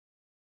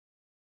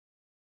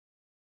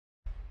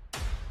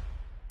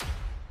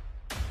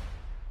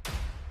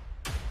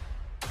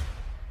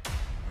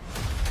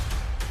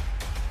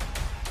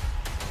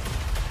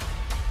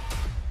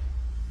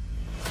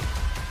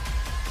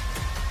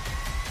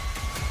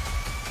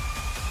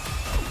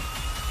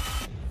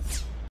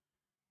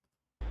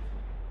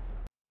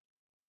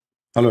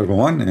Hello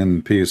everyone,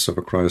 in peace of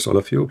Christ, all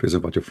of you. Please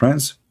invite your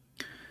friends,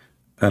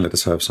 and let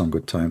us have some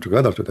good time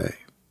together today.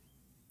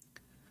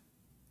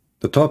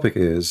 The topic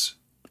is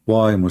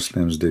why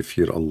Muslims they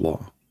fear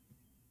Allah.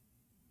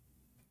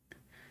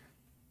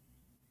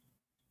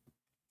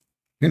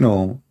 You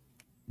know,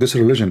 this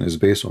religion is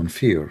based on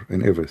fear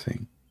in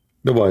everything.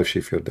 The wife,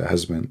 she feared the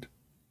husband.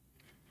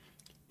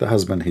 The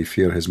husband, he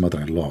feared his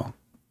mother-in-law.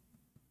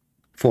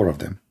 4 of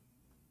them.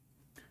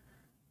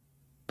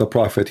 The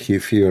prophet, he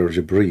feared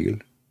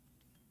Jibreel.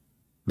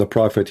 The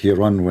prophet, he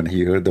ran when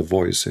he heard the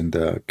voice in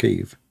the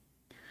cave.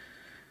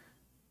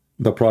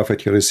 The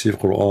prophet, he received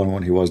Quran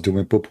when he was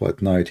doing poo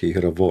at night, he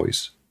heard a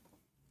voice.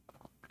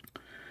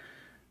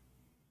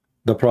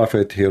 The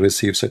prophet, he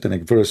received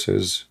satanic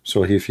verses,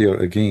 so he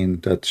feared again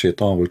that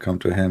Shaitan will come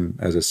to him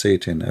as a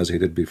Satan as he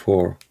did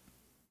before.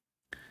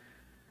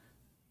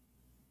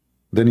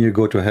 Then you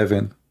go to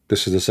heaven,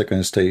 this is the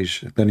second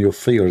stage, then you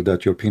fear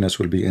that your penis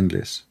will be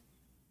endless.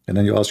 And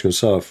then you ask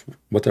yourself,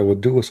 what I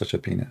would do with such a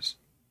penis?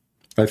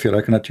 I fear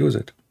I cannot use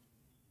it.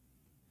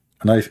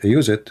 And if I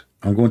use it,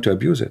 I'm going to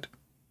abuse it.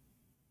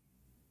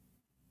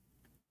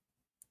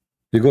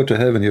 You go to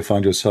heaven, you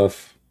find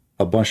yourself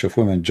a bunch of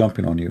women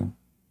jumping on you.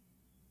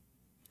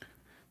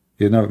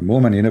 You know,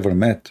 women you never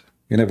met,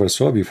 you never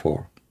saw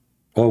before.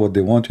 All what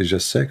they want is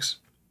just sex.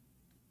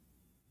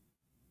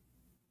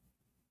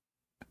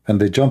 And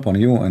they jump on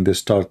you and they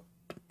start,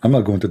 I'm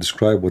not going to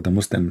describe what the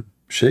Muslim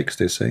sheikhs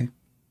they say.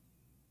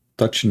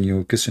 Touching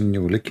you, kissing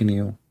you, licking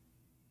you.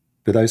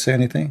 Did I say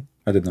anything?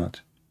 I did not.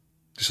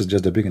 This is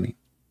just the beginning.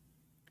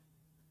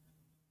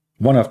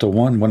 One after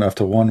one, one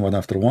after one, one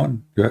after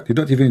one. You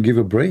don't even give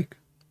a break.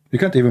 You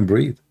can't even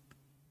breathe.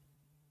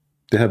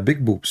 They have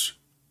big boobs.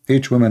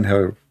 Each woman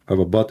have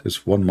a butt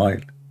is 1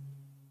 mile.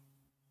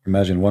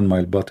 Imagine 1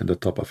 mile butt in the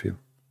top of you.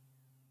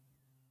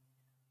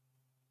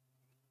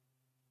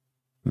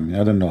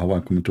 I don't know how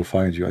I'm going to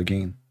find you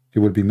again.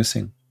 You will be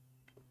missing.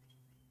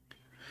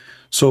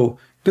 So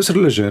this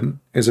religion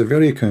is a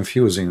very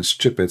confusing,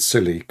 stupid,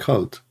 silly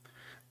cult.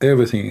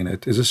 Everything in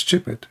it is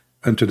stupid.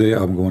 And today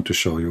I'm going to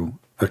show you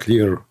a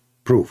clear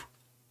proof.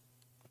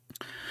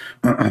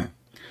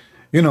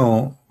 You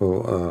know,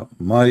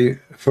 my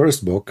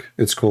first book,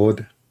 it's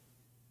called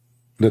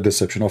The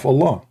Deception of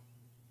Allah.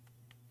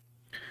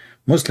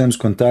 Muslims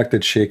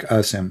contacted Sheikh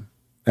Asim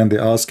and they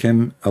asked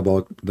him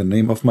about the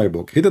name of my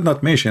book. He did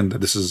not mention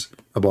that this is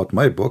about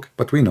my book,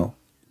 but we know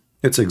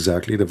it's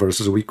exactly the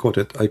verses we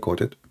quoted. I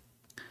quoted.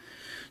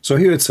 So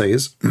here it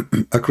says,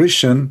 a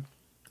Christian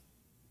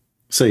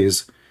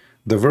says,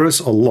 the verse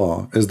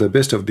Allah is the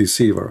best of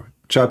deceiver,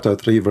 chapter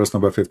 3, verse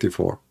number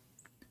 54.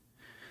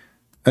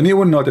 And you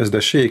will notice the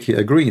Sheikh, he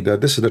agreed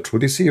that this is the true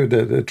deceiver,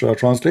 the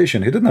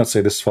translation. He did not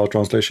say this is false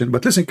translation,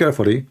 but listen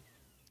carefully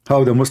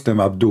how the Muslim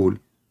Abdul,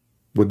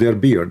 with their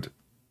beard,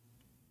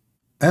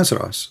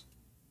 answer us.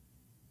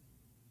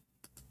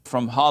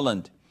 From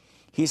Holland,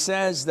 he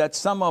says that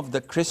some of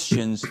the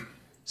Christians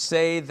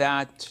say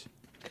that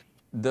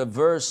the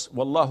verse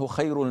Wallahu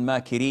khairul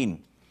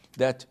makirin,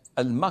 that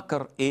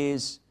al-makr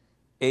is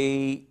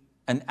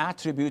an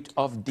attribute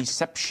of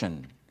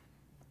deception.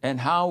 And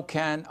how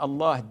can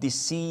Allah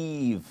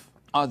deceive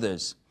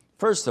others?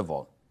 First of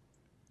all,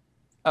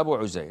 Abu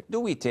Uzair, do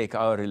we take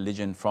our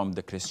religion from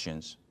the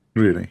Christians?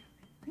 Really?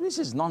 This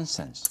is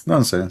nonsense.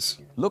 Nonsense.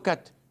 Look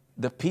at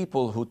the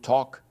people who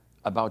talk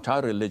about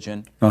our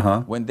religion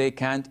when they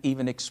can't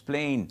even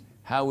explain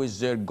how is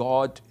their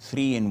God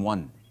 3 in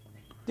 1.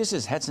 This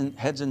is heads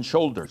and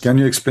shoulders. Can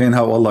you explain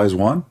how Allah is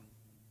one?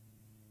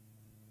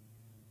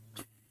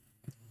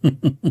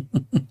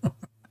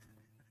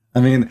 I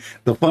mean,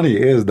 the funny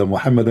is the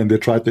Muhammadan, they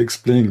try to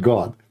explain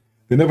God.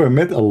 They never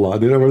met Allah,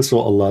 they never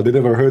saw Allah, they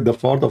never heard the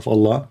part of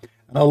Allah,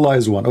 and Allah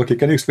is one. Okay,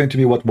 can you explain to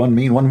me what one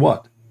mean? One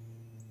what?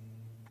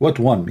 What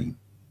one mean?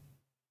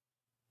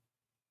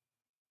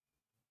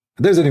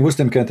 If there's any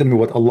Muslim can tell me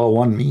what Allah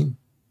one mean?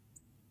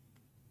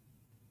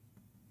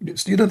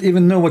 You don't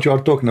even know what you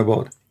are talking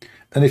about.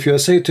 And if you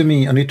say to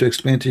me, I need to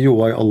explain to you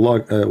why Allah,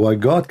 why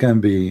God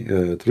can be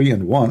 3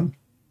 in 1.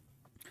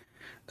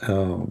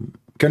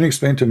 Can you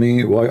explain to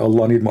me why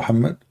Allah need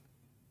Muhammad?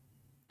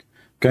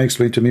 Can you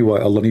explain to me why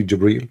Allah need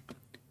Jibreel?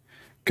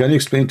 Can you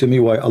explain to me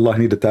why Allah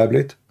need a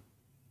tablet?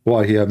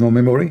 Why he have no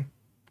memory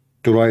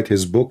to write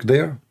his book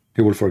there?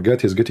 He will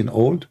forget, he's getting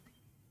old.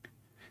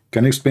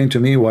 Can you explain to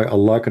me why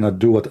Allah cannot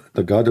do what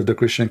the God of the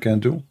Christian can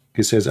do?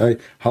 He says,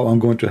 how I'm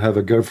going to have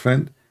a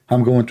girlfriend?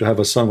 I'm going to have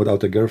a son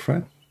without a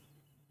girlfriend?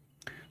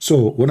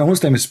 So when a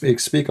Muslim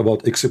speak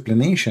about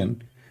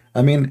explanation,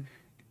 I mean,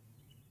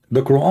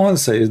 the Quran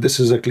says this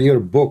is a clear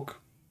book.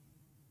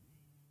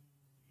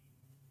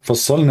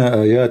 فَصَّلْنَا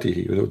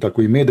آيَاتِهِ, like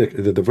we made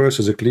the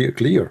verses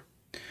clear.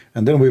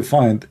 And then we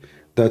find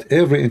that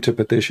every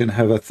interpretation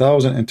have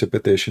 1,000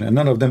 interpretation and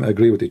none of them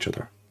agree with each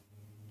other.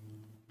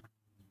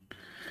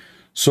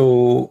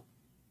 So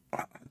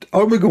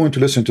are we going to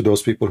listen to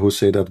those people who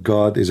say that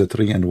God is a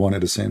 3 and 1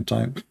 at the same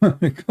time?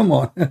 Come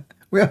on,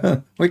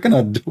 we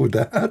cannot do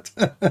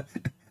that.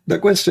 The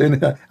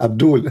question,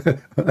 Abdul,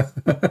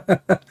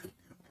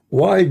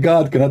 Why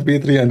God cannot be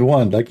 3 and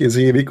 1? Like, is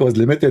he because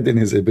limited in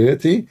his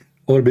ability,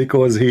 or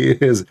because he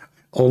is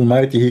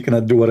almighty, he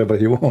cannot do whatever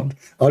he wants?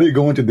 Are you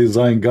going to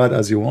design God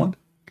as you want?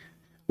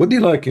 What do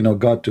you like, you know,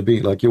 God to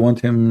be? Like, you want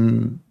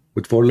him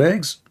with 4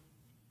 legs?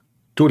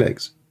 2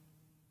 legs?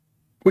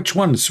 Which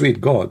one,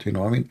 sweet God, you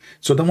know? I mean,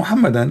 so the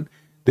Muhammadan,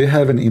 they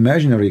have an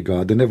imaginary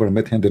God. They never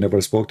met him, they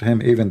never spoke to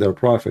him. Even their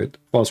prophet,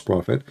 false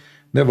prophet,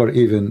 never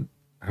even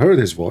heard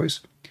his voice.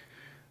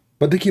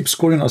 But they keep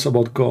scoring us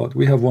about God.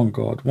 We have one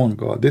God, one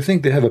God. They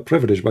think they have a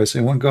privilege by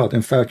saying one God.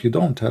 In fact, you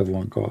don't have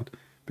one God,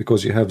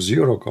 because you have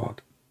 0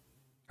 God.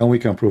 And we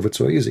can prove it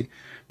so easy.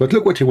 But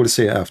look what he will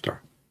say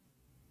after,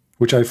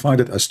 which I find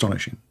it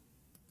astonishing.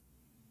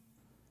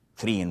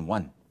 3 in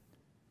 1.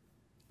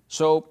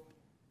 So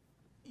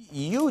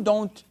you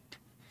don't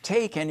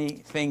take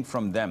anything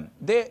from them.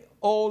 They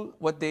all,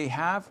 what they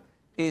have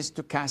is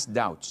to cast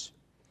doubts.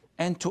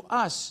 And to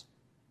us,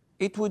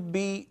 it would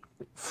be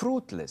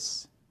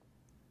fruitless.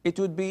 It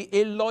would be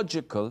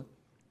illogical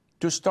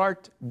to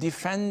start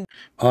defending.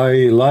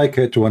 I like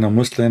it when a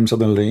Muslim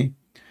suddenly,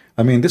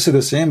 I mean, this is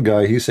the same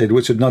guy, he said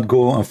we should not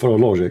go and follow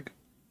logic.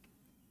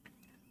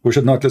 We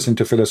should not listen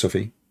to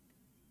philosophy.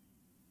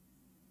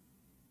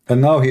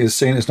 And now he is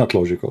saying it's not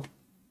logical.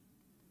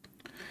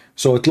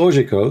 So it's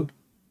logical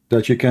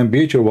that you can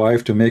beat your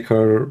wife to make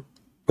her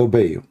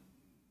obey you,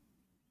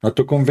 not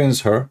to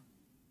convince her.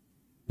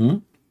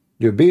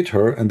 You beat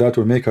her, and that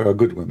will make her a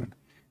good woman.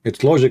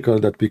 It's logical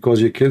that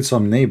because you kill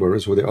some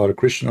neighbors, whether they are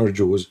Christian or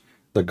Jews,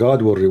 that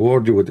God will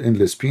reward you with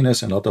endless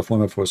penis and a lot of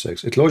women for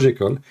sex. It's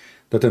logical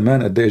that a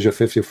man at the age of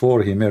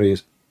 54, he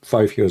marries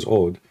 5 years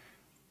old,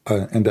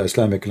 and the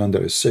Islamic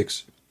calendar is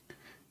 6.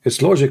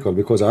 It's logical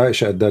because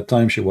Aisha at that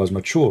time, she was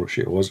mature.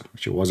 She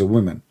was a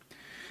woman.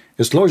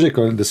 It's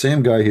logical, the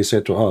same guy, he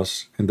said to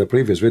us in the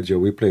previous video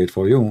we played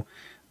for you,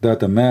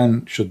 that a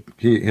man should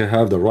he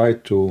have the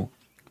right to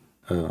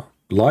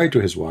lie to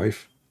his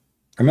wife,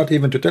 and not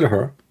even to tell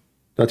her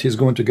that he's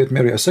going to get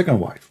married a second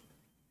wife.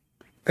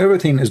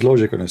 Everything is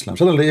logical in Islam.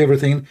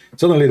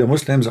 Suddenly the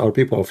Muslims are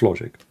people of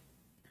logic.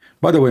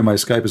 By the way, my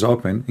Skype is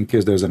open in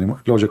case there's any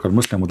logical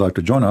Muslim who would like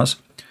to join us.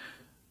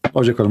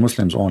 Logical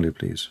Muslims only,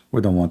 please.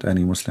 We don't want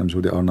any Muslims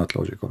who they are not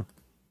logical.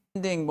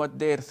 What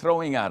they're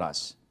throwing at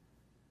us.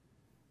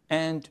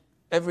 And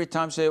every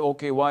time say,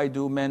 okay, why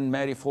do men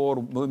marry 4,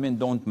 women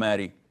don't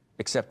marry,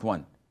 except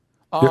 1?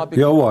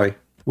 Yeah, why?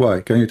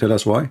 Why? Can you tell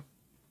us why?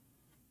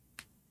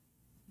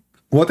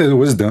 What is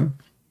wisdom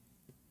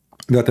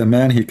that a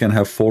man, he can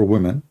have 4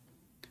 women,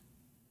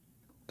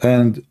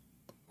 and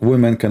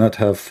women cannot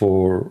have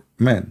 4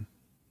 men?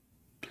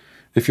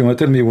 If you want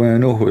to tell me when I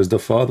know who is the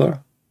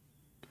father,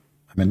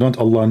 I mean, don't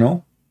Allah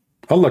know?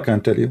 Allah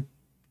can tell you.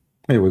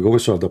 Here we go, we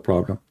solve the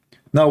problem.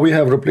 Now we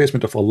have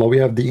replacement of Allah, we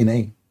have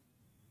DNA.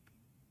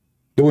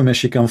 The woman,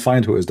 she can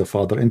find who is the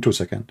father in 2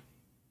 seconds.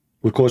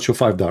 Will cost you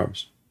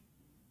 $5.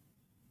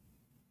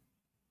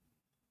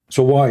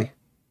 So why?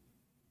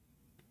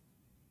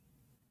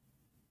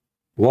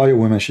 Why a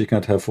woman, she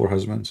can't have 4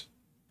 husbands?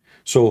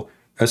 So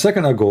a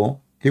second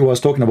ago, he was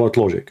talking about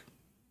logic.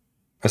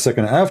 A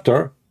second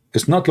after,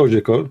 it's not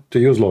logical to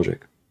use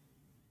logic.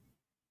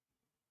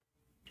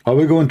 Are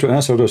we going to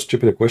answer those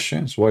stupid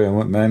questions? Why a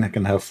man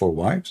can have 4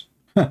 wives?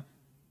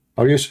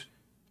 Are you...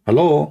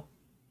 Hello?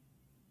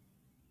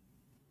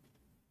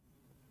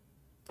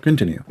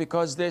 Continue.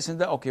 Because this and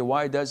that. Okay,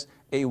 why does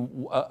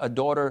a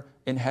daughter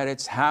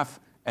inherits half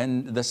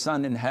and the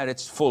son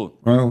inherits full?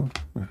 Well,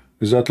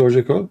 is that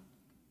logical?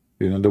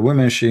 You know, the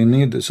women, she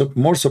needs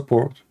more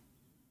support.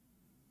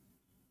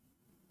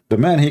 The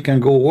man, he can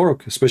go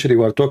work, especially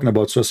we're talking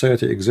about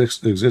society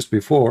exists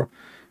before,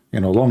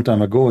 you know, a long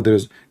time ago.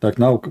 There's like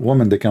now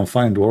women, they can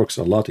find works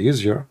a lot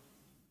easier.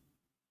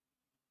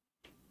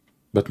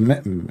 But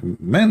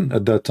men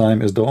at that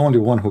time is the only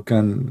one who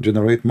can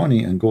generate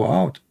money and go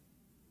out.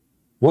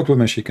 What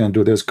women she can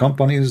do? There's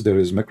companies, there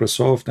is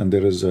Microsoft, and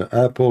there is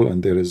Apple,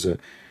 and there is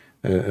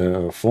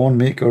phone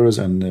makers,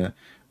 and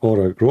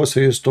or a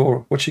grocery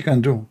store. What she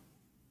can do?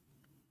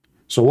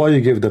 So why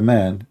you give the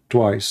man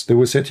twice? They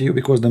will say to you,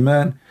 because the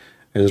man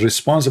is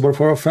responsible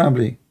for a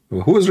family.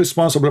 Who is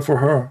responsible for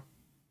her?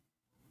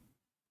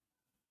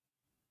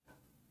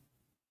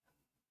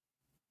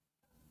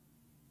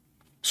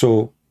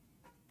 So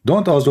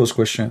don't ask those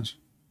questions.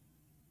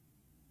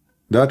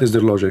 That is the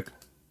logic.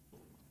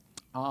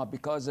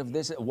 Because of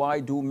this,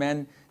 why do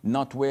men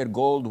not wear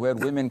gold where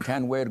women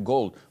can wear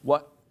gold?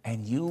 What?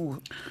 And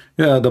you...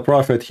 Yeah, the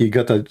Prophet, he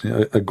got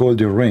a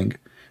golden ring,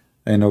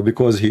 you know,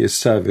 because he is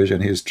savage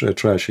and he is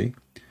trashy.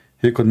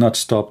 He could not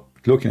stop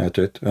looking at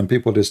it, and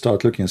people, they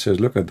start looking and says,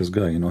 look at this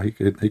guy, you know, he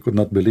could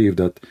not believe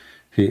that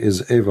he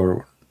is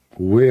ever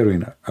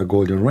wearing a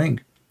golden ring.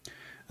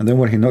 And then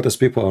when he noticed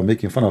people are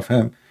making fun of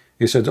him,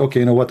 he said, okay,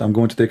 you know what, I'm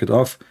going to take it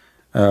off.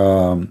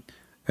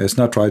 It's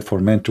not right for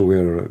men to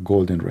wear a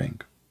golden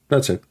ring.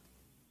 That's it.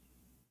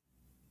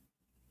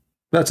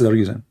 That's the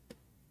reason.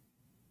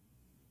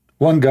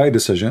 One guy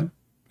decision.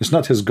 It's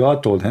not his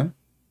God told him.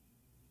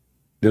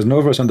 There's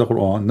no verse in the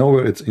Quran,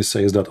 nowhere it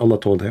says that Allah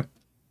told him.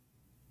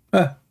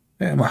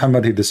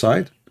 Muhammad, he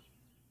decide.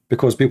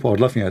 because people are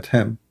laughing at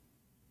him.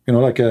 You know,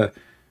 like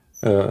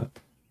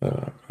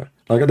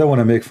like I don't want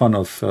to make fun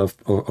of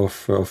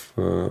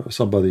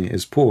somebody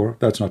is poor.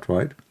 That's not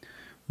right.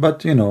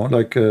 But you know,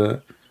 like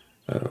in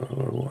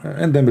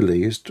the Middle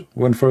East,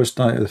 when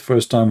the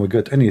first time we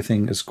get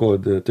anything is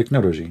called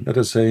technology. Let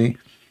us say,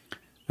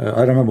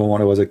 I remember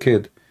when I was a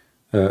kid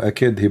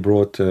he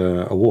brought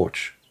a watch,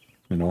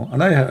 you know,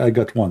 and I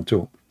got one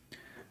too.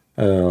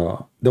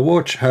 The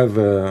watch have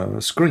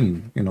a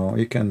screen, you know,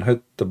 you can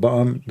hit the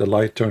button, the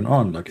light turn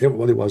on. Like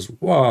everybody was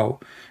wow,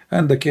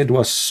 and the kid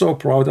was so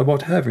proud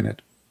about having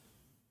it.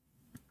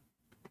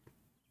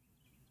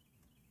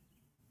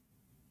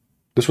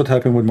 This what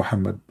happened with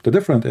Muhammad. The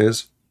difference is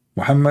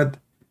Muhammad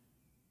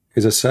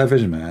is a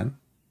savage man.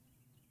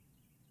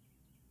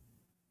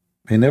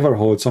 He never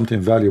holds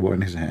something valuable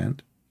in his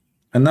hand,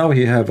 and now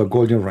he have a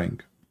golden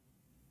ring.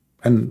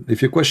 And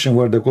if you question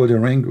where the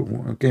golden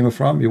ring came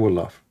from, you will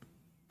laugh.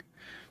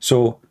 So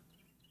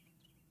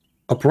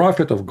a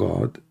prophet of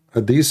God,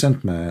 a decent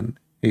man,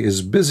 he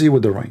is busy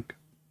with the ring.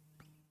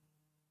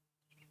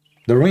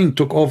 The ring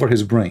took over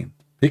his brain.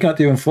 He can't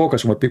even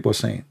focus on what people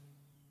are saying.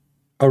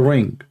 A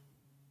ring.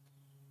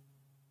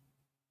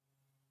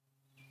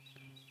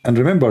 And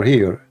remember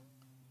here,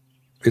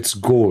 it's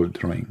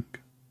gold ring.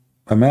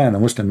 A man, a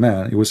Muslim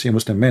man, you will see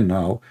Muslim men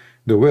now,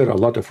 they wear a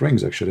lot of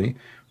rings actually,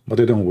 but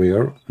they don't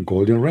wear a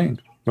golden ring.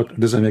 But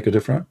does it make a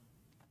difference?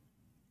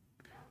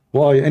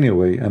 Why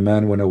anyway a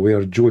man wanna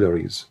wear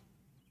jewelries?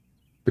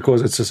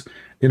 Because it's just,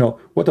 you know,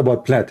 what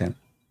about platinum?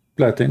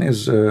 Platinum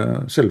is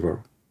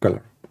silver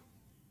color.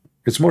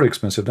 It's more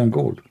expensive than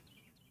gold.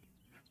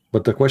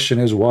 But the question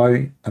is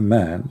why a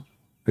man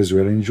is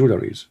wearing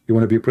jewelries? You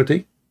want to be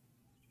pretty?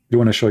 You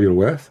want to show your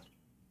worth?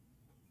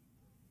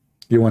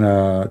 You want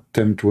to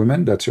tempt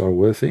women that you are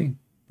worthy?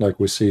 Like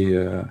we see,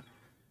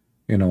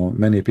 you know,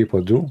 many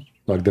people do,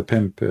 like the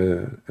pimp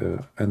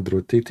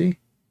Andrew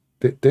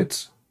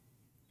Tits.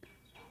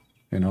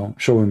 You know,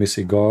 showing me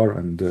cigar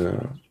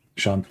and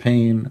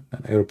champagne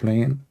and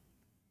airplane.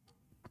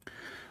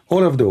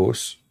 All of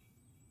those,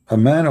 a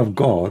man of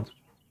God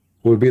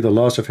will be the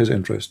loss of his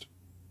interest.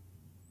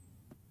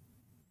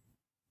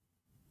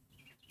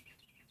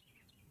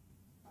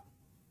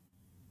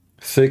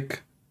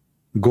 Thick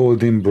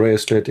golden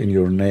bracelet in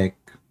your neck.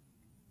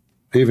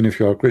 Even if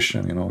you are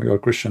Christian, you know, you're a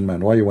Christian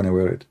man. Why you want to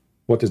wear it?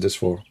 What is this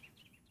for?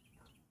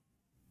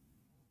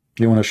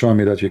 You want to show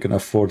me that you can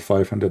afford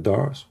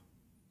 $500?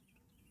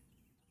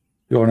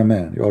 You are a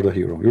man. You are the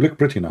hero. You look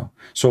pretty now.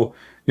 So,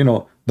 you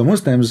know, the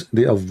Muslims,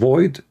 they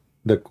avoid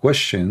the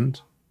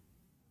questions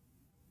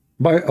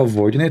by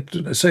avoiding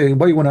it. Say,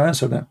 why you want to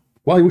answer them?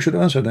 Why we should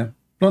answer them?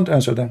 Don't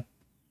answer them.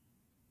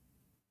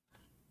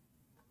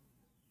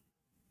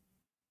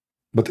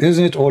 But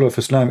isn't it all of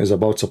Islam is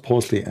about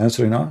supposedly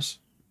answering us,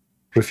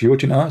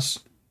 refuting us,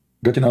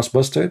 getting us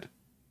busted?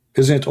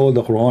 Isn't it all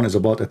the Quran is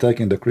about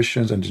attacking the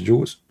Christians and the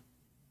Jews?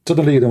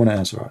 Suddenly you don't want to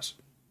answer us.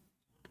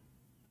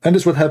 And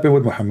this is what happened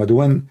with Muhammad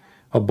when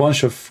a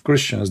bunch of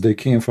Christians, they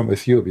came from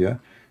Ethiopia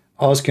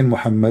asking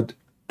Muhammad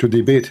to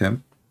debate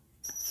him.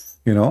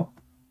 You know,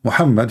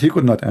 Muhammad, he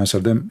could not answer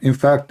them. In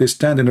fact, they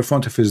stand in the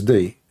front of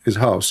his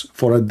house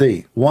for a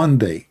day, one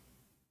day,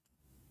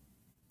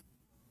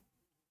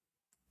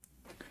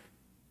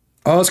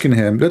 asking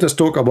him, let us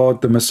talk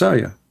about the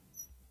Messiah.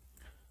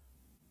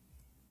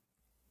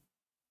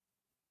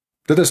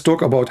 Let us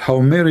talk about how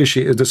Mary,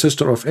 she is the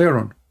sister of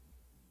Aaron.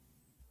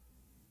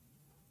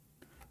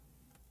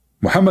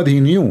 Muhammad, he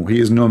knew he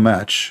is no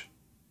match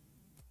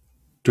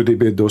to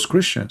debate those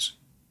Christians.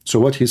 So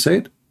what he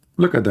said?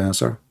 Look at the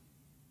answer.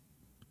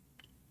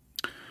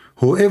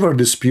 Whoever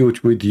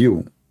dispute with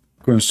you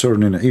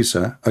concerning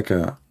Isa,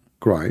 aka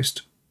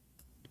Christ,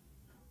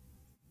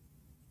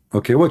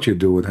 okay, what you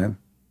do with him?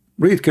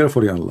 Read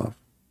carefully and love.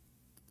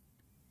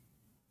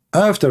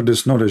 After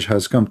this knowledge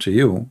has come to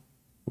you,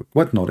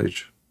 what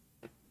knowledge?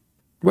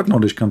 What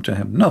knowledge come to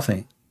him?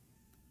 Nothing.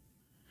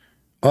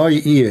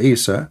 I.e.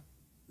 Isa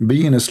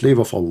being a slave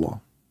of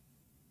Allah.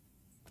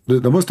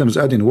 The Muslims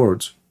adding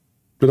words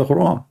to the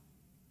Quran.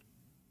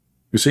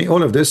 You see,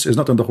 all of this is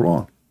not in the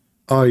Quran.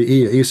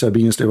 I.e. Isa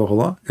being a slave of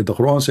Allah. If the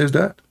Quran says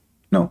that,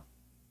 no.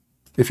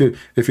 If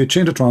you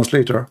change the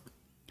translator,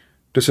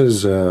 this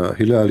is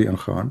Hilali and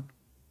Khan.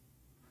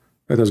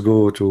 Let us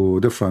go to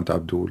different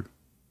Abdul.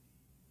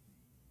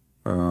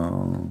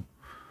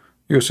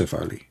 Yusuf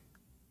Ali.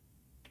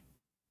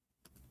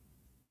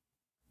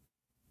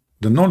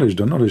 The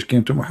knowledge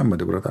came to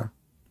Muhammad, brother.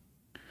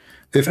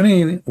 If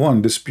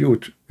anyone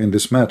dispute in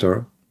this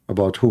matter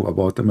about who?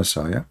 About the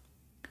Messiah.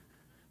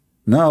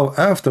 Now,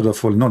 after the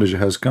full knowledge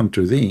has come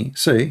to thee,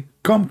 say,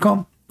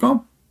 come.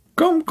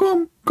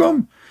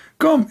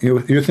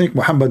 You think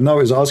Muhammad now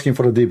is asking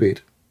for a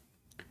debate?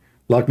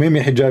 Like Mimi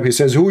Hijab, he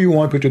says, who you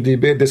want me to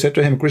debate? They said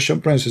to him, Christian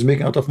Prince is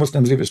making out of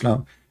Muslims leave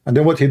Islam. And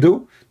then what he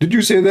do? Did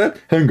you say that?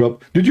 Hang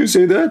up. Did you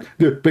say that?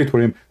 Wait for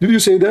him. Did you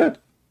say that?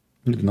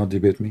 You did not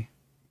debate me.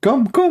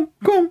 Come.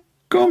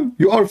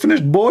 You are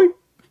finished, boy.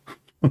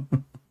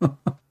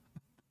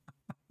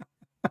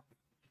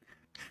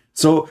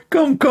 So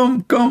come.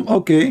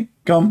 Okay,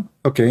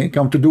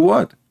 come to do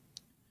what?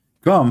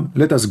 Come,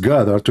 let us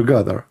gather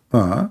together.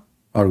 Are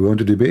we going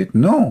to debate?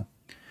 No.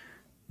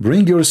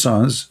 Bring your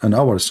sons and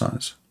our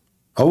sons,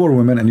 our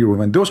women and your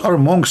women. Those are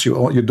monks,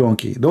 you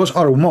donkey. Those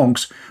are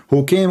monks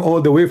who came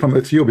all the way from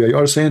Ethiopia. You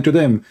are saying to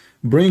them,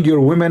 bring your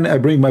women, I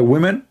bring my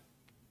women.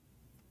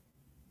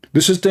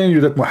 This is telling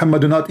you that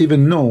Muhammad do not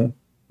even know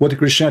what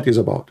Christianity is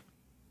about.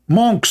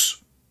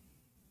 Monks.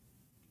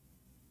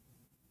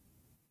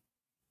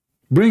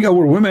 Bring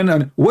our women,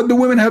 and what do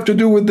women have to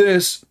do with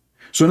this?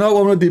 So now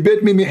I want to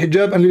debate Mimi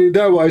Hijab and Lily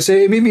Dawa. I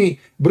say, hey, Mimi,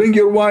 bring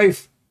your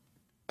wife.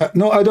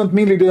 No, I don't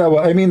mean Lily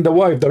Dawa. I mean the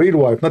wife, the real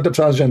wife, not the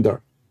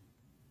transgender.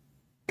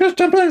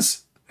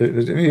 Please.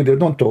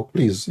 Don't talk,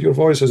 please. Your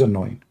voice is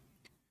annoying.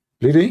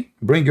 Lily,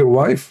 bring your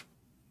wife,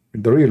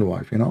 the real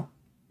wife, you know,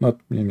 not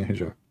Mimi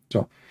Hijab.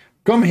 So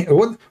come here.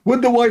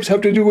 What the wives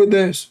have to do with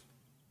this?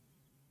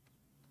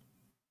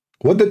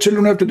 What the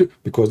children have to do?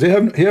 Because they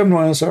have no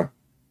answer.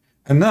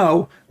 And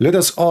now let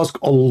us ask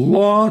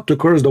Allah to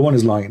curse the one who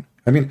is lying.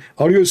 I mean,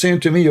 are you saying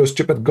to me your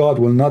stupid God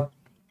will not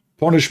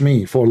punish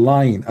me for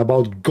lying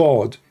about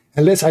God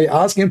unless I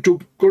ask him to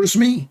curse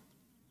me?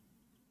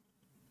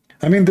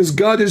 I mean, this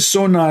God is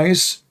so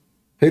nice.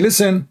 Hey,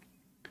 listen,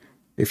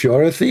 if you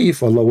are a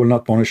thief, Allah will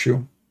not punish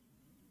you.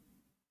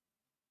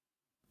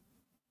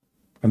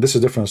 And this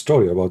is a different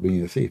story about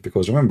being a thief,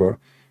 because remember,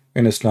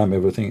 in Islam,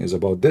 everything is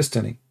about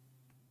destiny.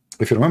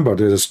 If you remember,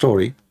 there's a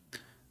story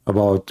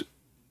about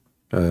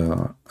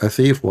a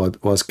thief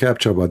was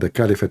captured by the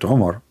Caliphate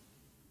Umar.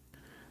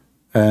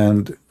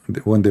 And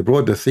when they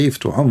brought the thief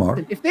to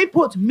Umar, if they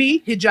put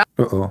me,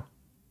 hijab.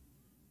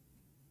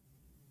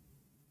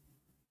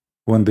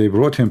 When they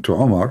brought him to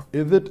Umar,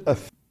 is it a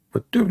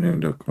but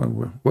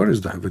where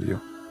is the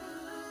video?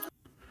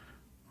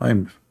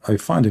 I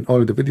find in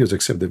all the videos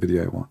except the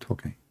video I want.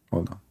 Okay,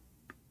 hold on.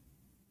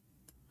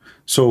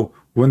 So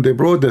when they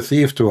brought the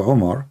thief to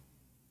Umar,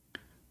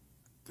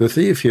 the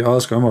thief, he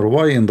asked Umar,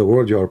 why in the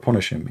world you are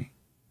punishing me?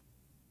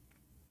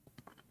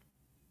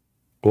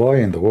 Why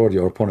in the world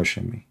you are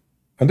punishing me?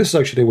 And this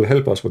actually will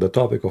help us with the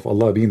topic of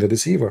Allah being the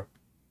deceiver.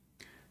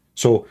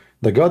 So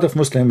the God of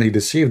Muslim, he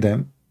deceived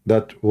them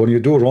that when you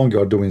do wrong, you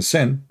are doing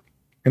sin.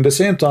 In the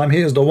same time, he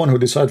is the one who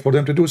decides for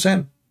them to do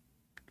sin.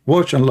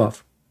 Watch and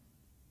laugh.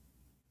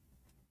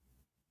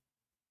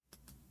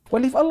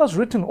 Well, if Allah's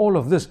written all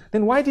of this,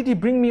 then why did he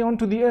bring me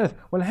onto the earth?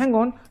 Well, hang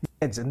on.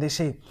 And they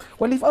say,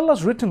 well, if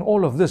Allah's written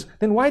all of this,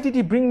 then why did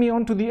he bring me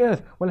onto the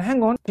earth? Well,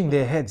 hang on.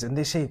 Their heads, and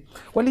they say,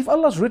 well, if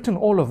Allah's written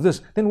all of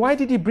this, then why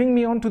did he bring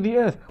me onto the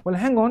earth? Well,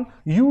 hang on.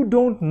 You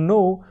don't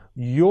know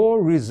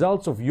your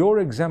results of your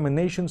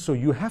examination, so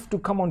you have to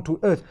come onto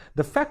earth.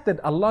 The fact that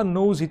Allah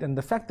knows it and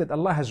the fact that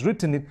Allah has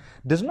written it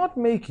does not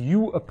make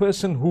you a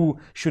person who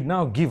should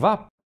now give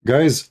up.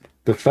 Guys,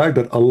 the fact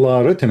that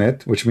Allah written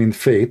it, which means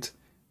fate,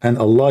 and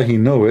Allah, he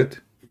know it.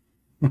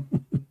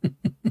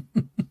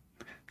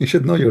 You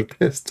should know your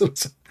test.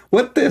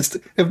 What test?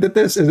 If the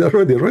test is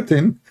already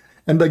written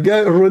and the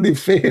guy already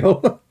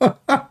failed,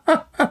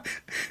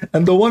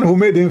 and the one who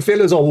made him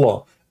fail is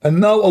Allah, and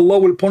now Allah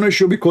will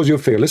punish you because you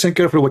fail. Listen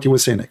carefully what you will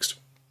say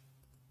next.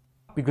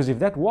 Because if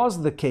that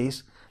was the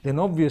case, then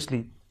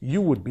obviously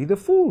you would be the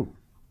fool.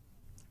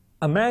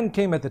 A man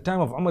came at the time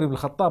of Umar ibn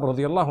Khattab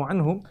radiallahu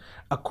anhu.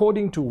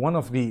 According to one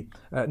of the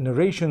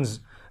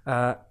narrations,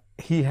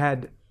 he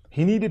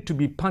needed to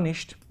be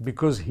punished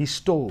because he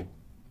stole.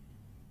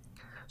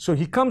 So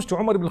he comes to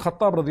Umar ibn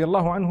Khattab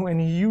radiallahu anhu and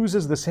he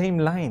uses the same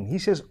line. He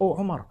says, oh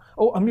Umar,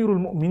 oh Amirul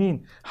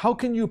Mu'mineen, how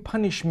can you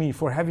punish me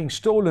for having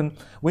stolen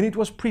when it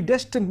was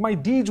predestined? My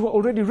deeds were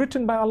already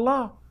written by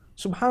Allah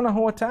subhanahu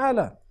wa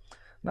ta'ala.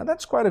 Now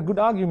that's quite a good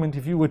argument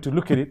if you were to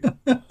look at it.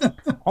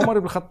 Umar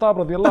ibn Khattab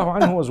radiallahu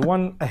anhu was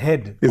one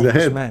ahead of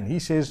this man. He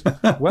says,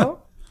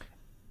 well,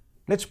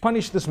 let's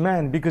punish this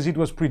man because it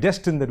was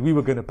predestined that we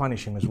were going to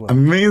punish him as well.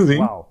 Amazing.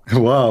 Wow.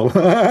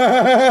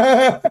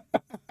 Wow.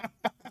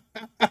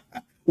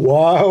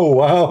 Wow,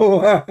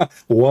 wow,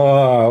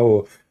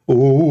 wow,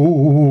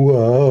 ooh,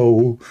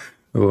 wow,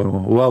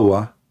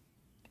 Wawa.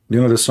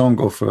 You know the song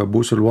of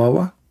Busul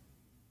Wawa?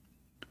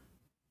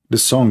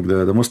 This song,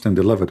 the Muslim,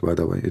 they love it, by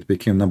the way. It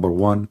became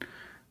 #1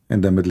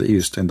 in the Middle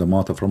East in the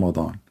month of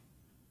Ramadan.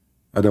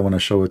 I don't want to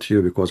show it to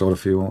you because all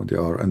of you, they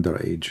are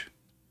underage.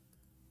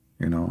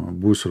 You know,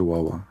 Busul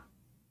Wawa.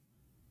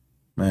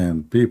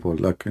 Man, people,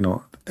 like, you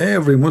know,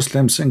 every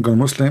Muslim, single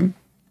Muslim,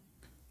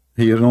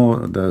 you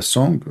know the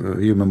song,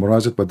 you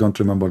memorize it, but don't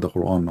remember the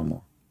Quran no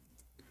more.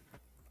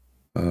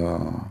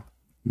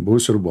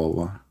 Busul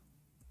Wawa.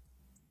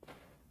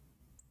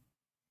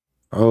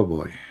 Oh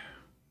boy.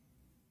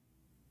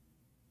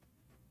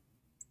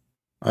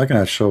 I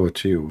cannot show it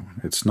to you.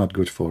 It's not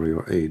good for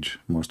your age,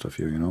 most of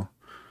you, you know.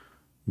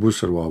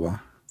 Busul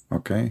Wawa.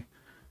 Okay.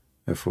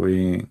 If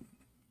we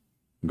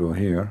go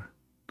here,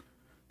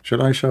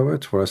 should I show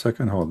it for a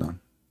second? Hold on.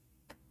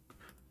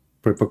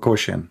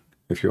 Precaution.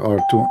 If you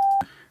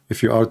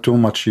are too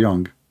much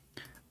young.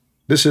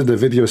 This is the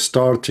video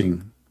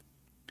starting.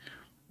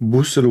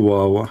 Busul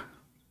Wawa.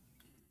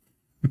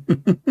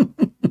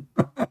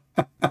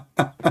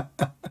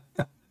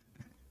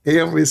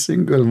 Every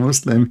single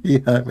Muslim, he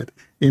have it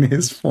in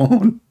his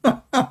phone.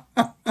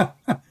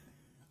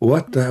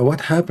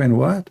 What happened?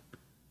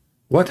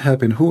 What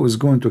happened? Who is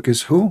going to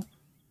kiss who?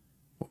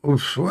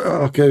 Oof,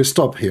 okay,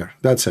 stop here.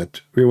 That's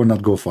it. We will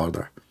not go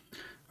further.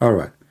 All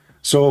right.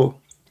 So,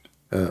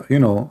 you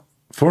know,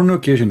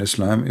 fornication in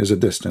Islam is a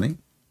destiny.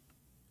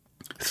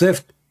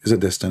 Theft is a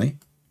destiny.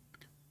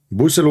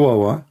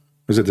 Busalwawa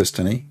is a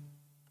destiny.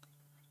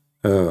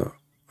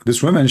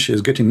 This woman, she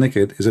is getting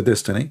naked, is a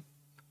destiny.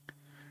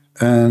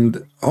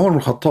 And Umar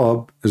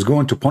al-Khattab is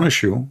going to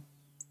punish you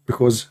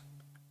because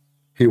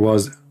he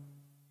was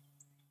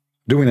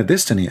doing a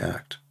destiny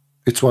act.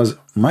 It was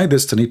my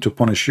destiny to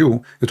punish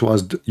you. It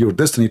was your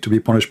destiny to be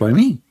punished by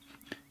me.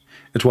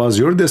 It was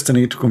your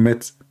destiny to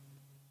commit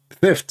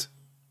theft.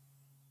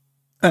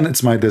 And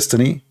it's my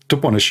destiny to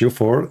punish you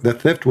for the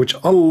theft which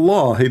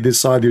Allah, He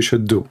decided you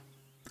should do.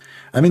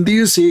 I mean, do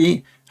you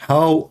see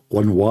how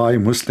and why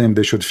Muslim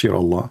they should fear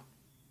Allah?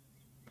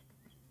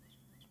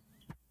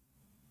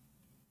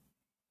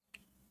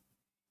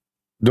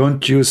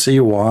 Don't you see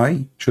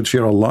why should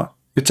fear Allah?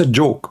 It's a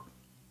joke.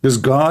 This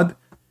God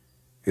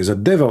is a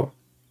devil.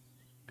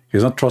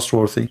 He's not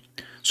trustworthy.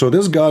 So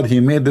this God, he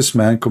made this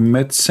man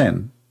commit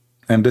sin.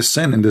 And this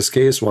sin in this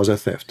case was a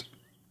theft.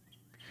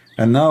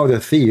 And now the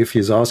thief,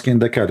 he's asking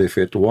the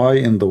caliphate, why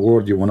in the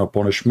world you want to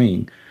punish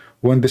me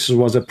when this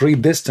was a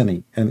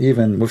predestiny? And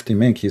even Mufti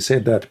Menk, he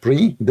said that,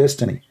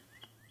 predestiny.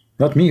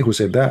 Not me who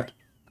said that.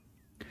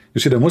 You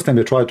see, the Muslim,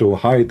 they try to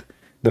hide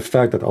the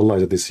fact that Allah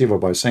is a deceiver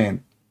by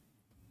saying,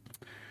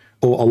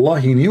 oh, Allah,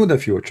 he knew the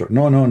future.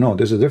 No, no, no.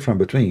 There's a difference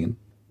between.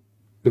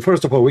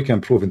 First of all, we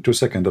can prove in 2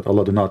 seconds that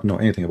Allah do not know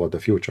anything about the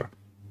future.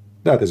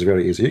 That is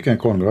very easy. You can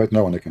call me right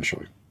now and I can show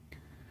you.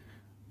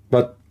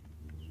 But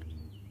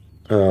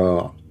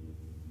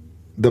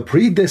the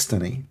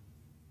predestiny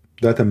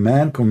that a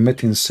man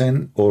committing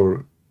sin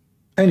or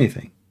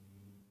anything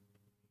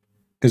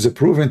is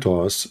proving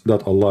to us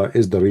that Allah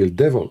is the real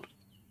devil.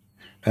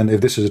 And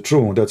if this is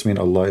true, that means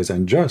Allah is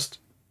unjust.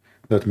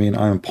 That means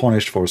I am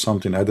punished for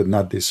something I did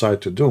not decide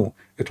to do.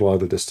 It was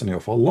the destiny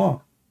of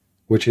Allah,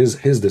 which is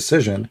His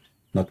decision,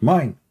 not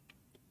mine.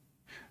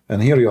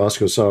 And here you ask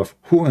yourself,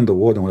 who in the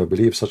world will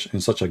believe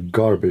in such a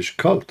garbage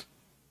cult?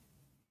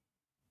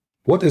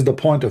 What is the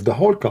point of the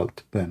whole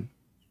cult then?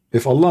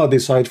 If Allah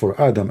decides for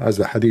Adam, as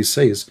the hadith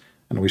says,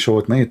 and we show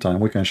it many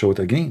times, we can show it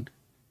again.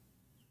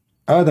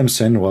 Adam's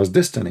sin was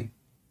destiny.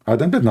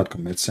 Adam did not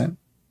commit sin.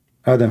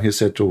 Adam, he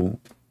said to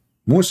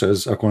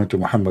Moses, according to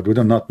Muhammad, we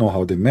do not know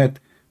how they met,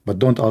 but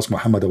don't ask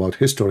Muhammad about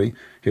history.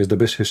 He is the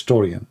best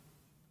historian.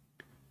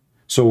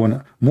 So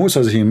when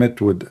Moses, he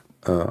met with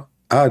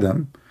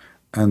Adam,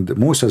 and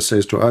Moses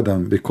says to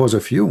Adam, because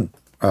of you,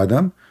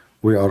 Adam,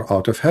 we are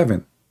out of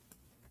heaven.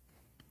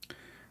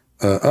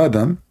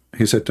 Adam,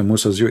 he said to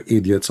Moses, you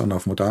idiot, son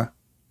of Mut'ah.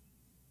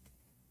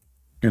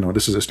 You know,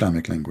 this is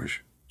Islamic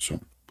language. So,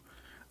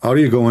 are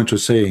you going to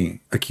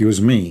say,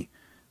 accuse me,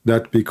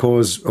 that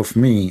because of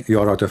me, you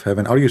are out of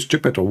heaven? Are you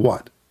stupid or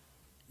what?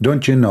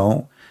 Don't you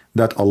know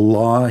that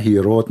Allah, He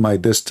wrote my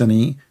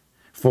destiny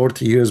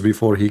 40 years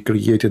before He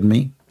created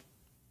me?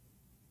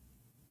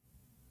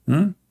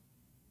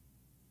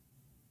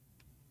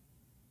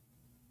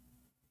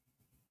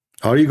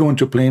 Are you going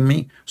to blame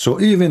me? So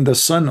even the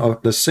sin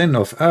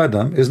of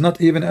Adam is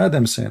not even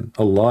Adam's sin.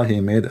 Allah, He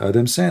made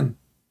Adam sin.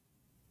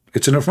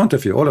 It's in front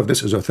of you. All of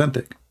this is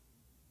authentic.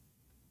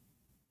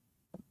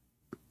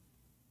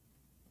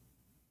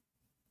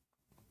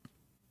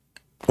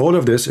 All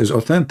of this is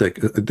authentic.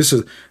 This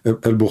is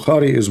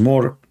Al-Bukhari is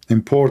more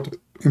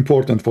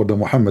important for the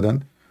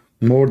Muhammadan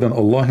more than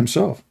Allah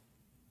Himself.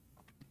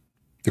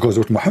 Because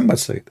what Muhammad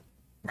said,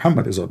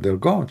 Muhammad is their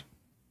God.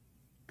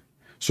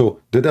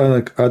 So did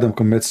Adam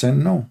commit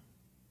sin? No.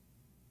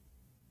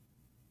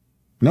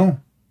 No.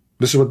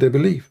 This is what they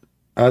believe.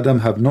 Adam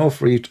have no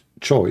free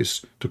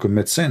choice to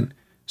commit sin.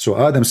 So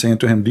Adam saying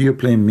to him, do you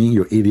blame me,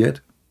 you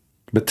idiot?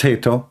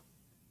 Potato?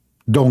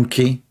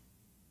 Donkey?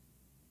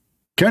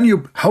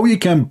 How you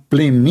can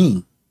blame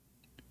me?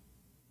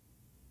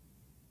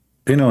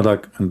 You know,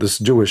 like and this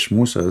Jewish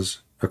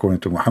Moses, according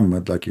to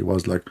Muhammad, like he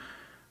was like,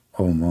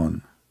 oh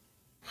man,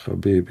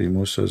 Habibi,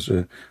 Moses,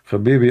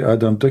 Habibi,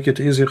 Adam, take it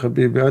easy,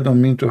 Habibi, I don't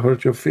mean to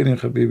hurt your feeling,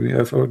 Habibi,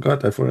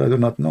 I do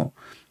not know.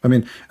 I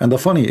mean, and the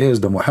funny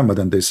is, the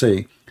Muhammadan, they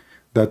say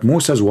that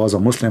Moses was a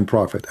Muslim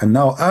prophet, and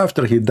now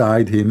after he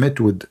died, he met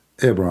with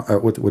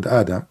with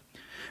Adam,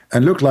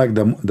 and looked like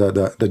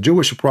the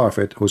Jewish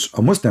prophet, who's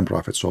a Muslim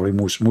prophet, sorry,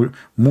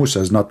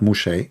 Moses, not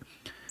Moshe,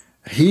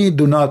 he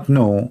do not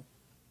know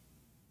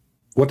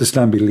what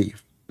Islam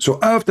believe. So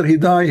after he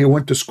died, he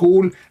went to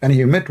school and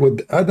he met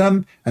with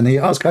Adam and he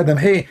asked Adam,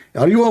 hey,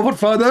 are you our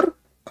father?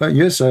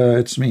 Yes,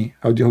 it's me.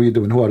 How you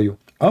doing? Who are you?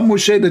 I'm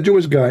Moshe, the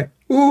Jewish guy.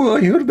 Oh,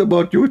 I heard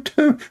about you.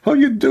 How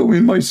you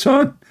doing, my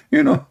son?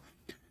 You know,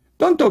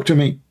 don't talk to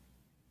me.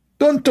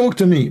 Don't talk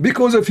to me.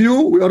 Because of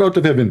you, we are out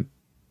of heaven.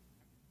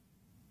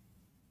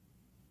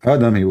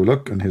 Adam, he will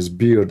look and his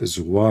beard is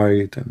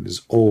white and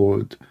is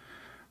old.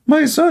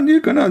 My son,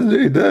 you cannot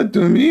say that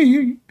to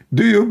me.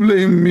 Do you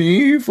blame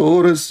me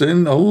for a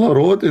sin Allah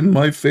wrote in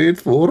my fate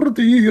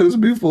 40 years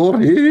before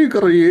He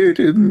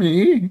created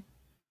me?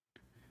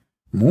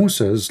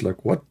 Moses,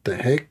 like, what the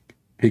heck?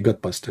 He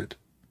got busted.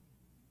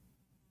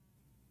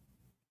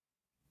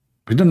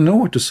 He didn't know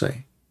what to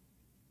say.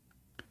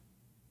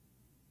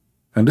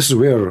 And this is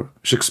where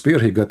Shakespeare,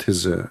 he got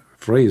his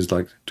phrase,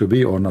 like, to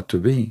be or not to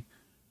be.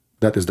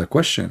 That is the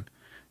question.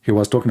 He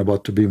was talking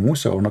about to be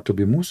Musa or not to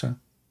be Musa.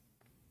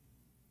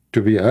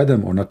 To be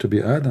Adam or not to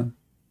be Adam.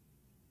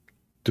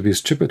 To be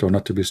stupid or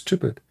not to be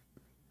stupid.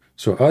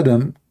 So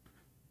Adam,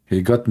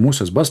 he got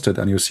Moses busted,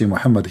 and you see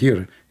Muhammad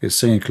here is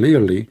saying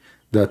clearly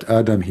that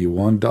Adam, he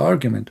won the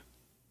argument.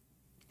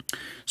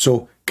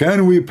 So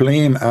can we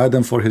blame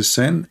Adam for his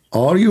sin?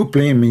 Are you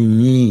blaming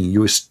me,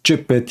 you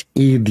stupid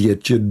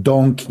idiot, you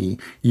donkey,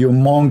 you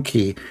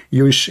monkey,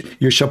 you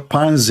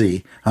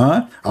chimpanzee?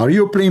 Huh? Are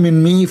you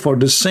blaming me for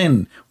the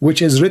sin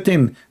which is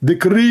written,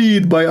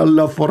 decreed by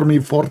Allah for me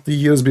 40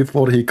 years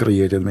before He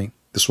created me?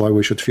 That's why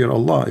we should fear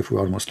Allah if we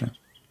are Muslims.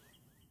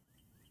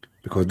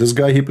 Because this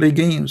guy, he play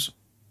games.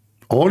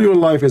 All your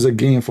life is a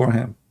game for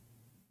him.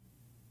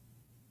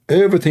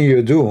 Everything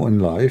you do in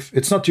life,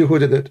 it's not you who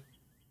did it.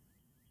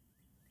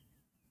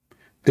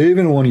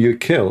 Even when you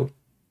kill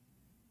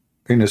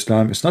in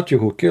Islam, it's not you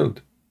who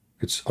killed,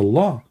 it's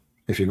Allah.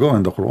 If you go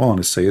in the Quran,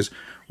 it says,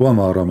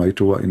 وَمَا رَمَيْتُ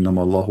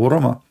وَإِنَّمَا اللَّهُ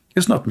رَمَى.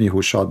 It's not me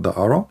who shot the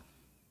arrow,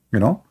 you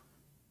know.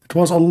 It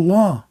was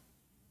Allah.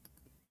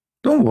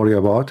 Don't worry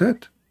about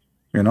it.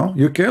 You know,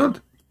 you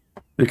killed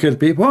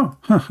people?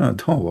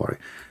 Don't worry.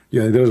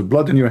 Yeah, there's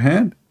blood in your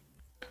hand?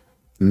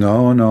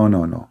 No, no,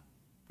 no, no.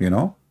 You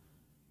know,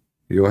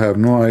 you have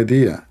no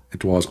idea.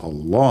 It was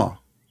Allah.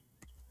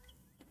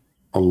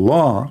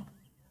 Allah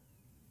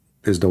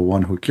is the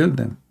one who killed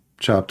them.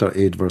 Chapter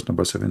 8, verse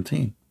number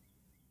 17.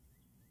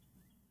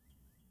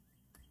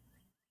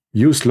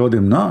 You slowed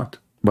them not,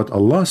 but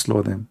Allah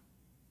slowed them.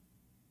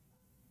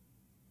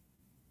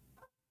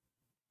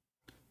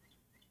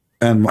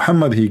 And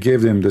Muhammad, he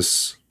gave them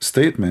this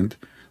statement,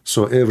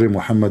 so every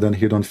Muhammadan,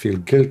 he don't feel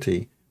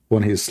guilty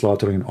when he's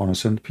slaughtering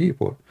innocent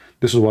people.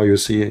 This is why you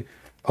see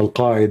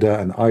Al-Qaeda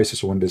and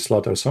ISIS, when they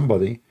slaughter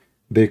somebody,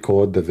 they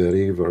quote the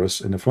very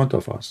verse in front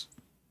of us.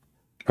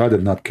 I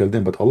did not kill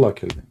them, but Allah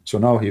killed them. So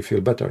now he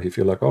feel better. He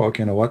feel like, oh,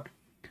 okay, you know what?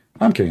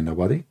 I'm killing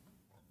nobody.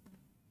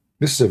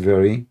 This is a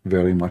very,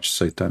 very much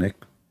satanic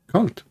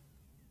cult.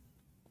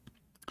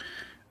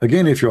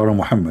 Again, if you are a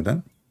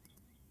Muhammadan,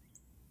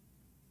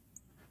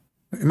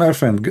 my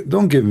friend,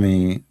 don't give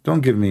me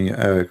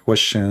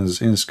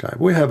questions in Skype.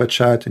 We have a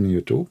chat in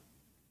YouTube.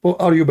 Or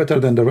are you better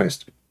than the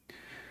rest?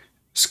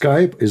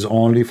 Skype is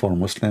only for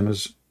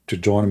Muslims to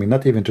join me,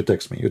 not even to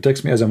text me. You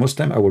text me as a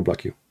Muslim, I will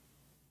block you.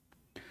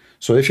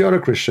 So if you are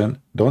a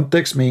Christian, don't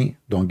text me,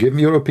 don't give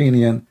me your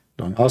opinion,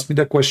 don't ask me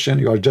the question.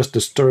 You are just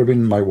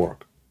disturbing my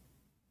work.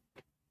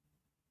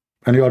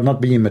 And you are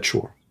not being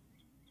mature.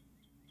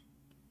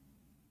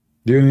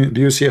 Do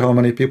you see how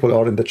many people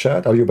are in the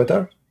chat? Are you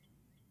better?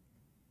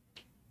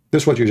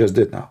 This is what you just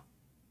did now.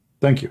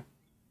 Thank you.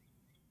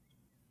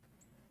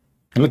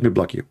 And let me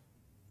block you.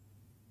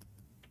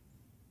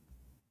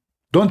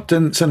 Don't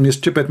then send me a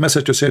stupid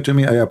message to say to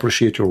me, I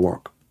appreciate your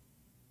work.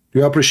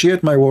 You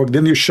appreciate my work,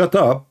 then you shut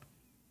up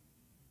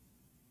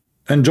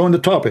and join the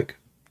topic.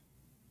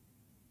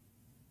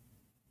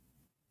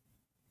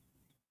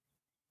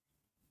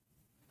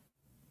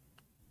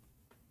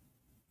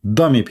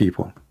 Dummy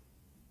people.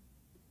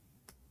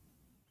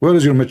 Where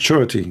is your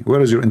maturity?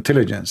 Where is your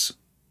intelligence?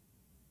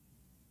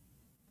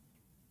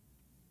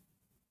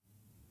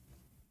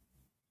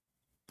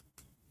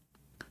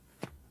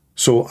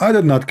 So I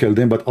did not kill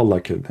them, but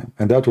Allah killed them.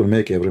 And that will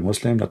make every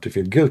Muslim not to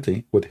feel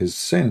guilty with his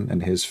sin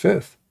and his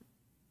faith.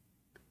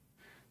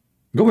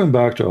 Going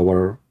back to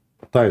our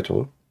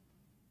title,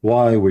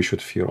 why we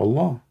should fear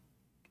Allah.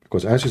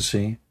 Because as you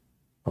see,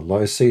 Allah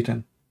is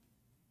Satan.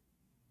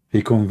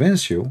 He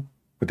convinced you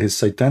with his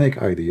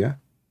satanic idea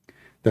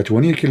that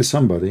when you kill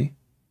somebody,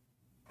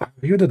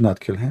 you did not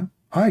kill him,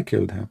 I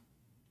killed him.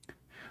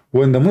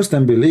 When the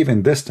Muslim believe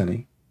in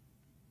destiny,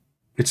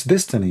 it's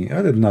destiny.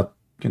 I did not,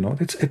 you know,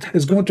 it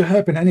is going to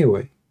happen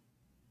anyway.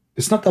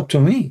 It's not up to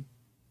me.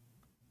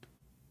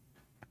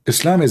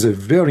 Islam is a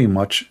very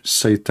much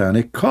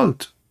satanic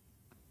cult.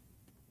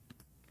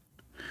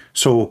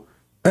 So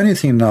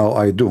anything now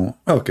I do,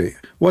 okay,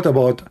 what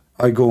about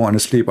I go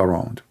and sleep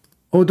around?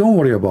 Oh, don't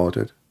worry about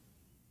it.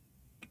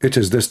 It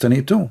is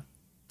destiny too.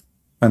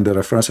 And the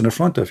reference in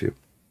front of you.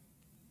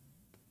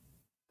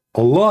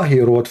 Allah, He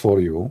wrote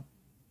for you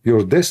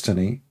your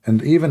destiny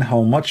and even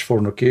how much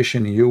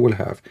fornication you will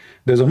have.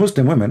 There's a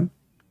Muslim woman,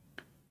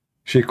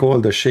 she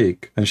called the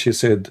sheikh and she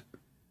said,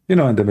 you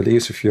know, in the Middle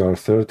East, if you are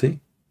 30,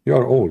 you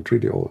are old,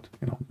 really old.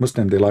 You know,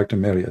 Muslim, they like to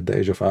marry at the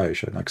age of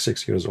Aisha, like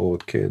 6 years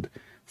old kid,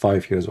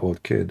 5 years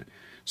old kid.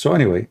 So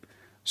anyway,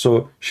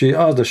 so she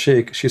asked the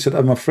sheikh, she said,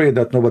 I'm afraid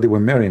that nobody will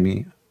marry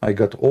me. I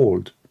got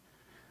old.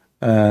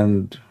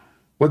 And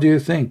what do you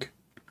think?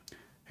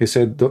 He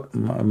said,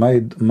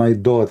 my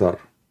daughter,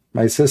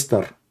 my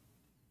sister,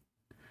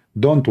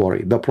 don't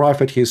worry. The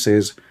Prophet, he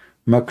says,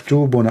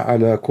 مكتوب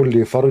على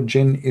كل فرج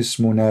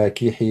اسم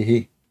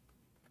ناكحه.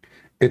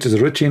 It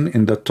is written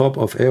in the top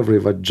of every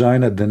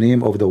vagina the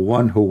name of the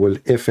one who will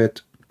if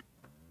it.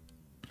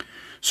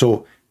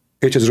 So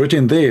it is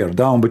written there,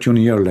 down between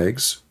your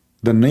legs,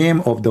 the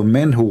name of the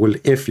men who will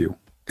if you.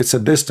 It's a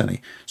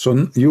destiny.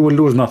 So you will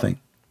lose nothing.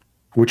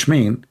 Which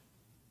means,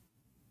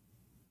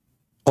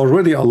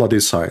 already Allah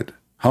decide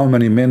how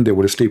many men they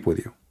will sleep with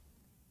you.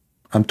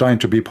 I'm trying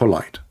to be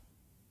polite.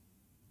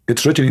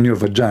 It's written in your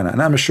vagina.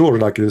 And I'm sure,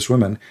 like this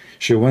woman,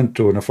 she went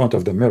to in front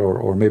of the mirror,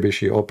 or maybe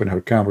she opened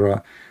her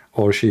camera,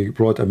 or she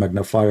brought a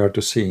magnifier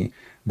to see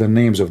the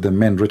names of the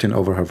men written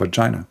over her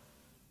vagina.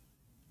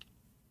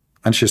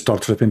 And she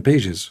starts flipping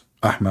pages.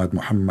 Ahmad,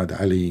 Muhammad,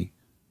 Ali,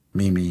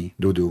 Mimi,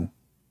 Dudu.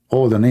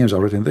 All the names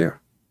are written there.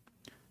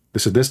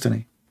 This is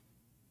destiny.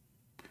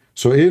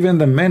 So even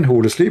the men who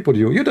will sleep with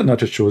you, you did not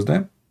choose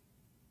them.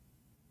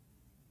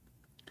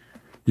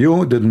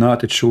 You did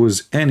not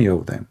choose any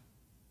of them.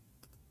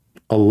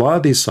 Allah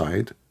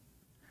decide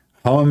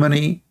how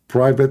many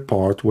private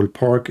part will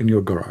park in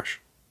your garage.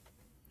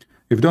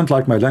 If you don't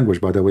like my language,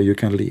 by the way, you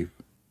can leave.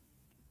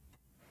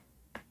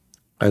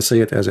 I say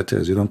it as it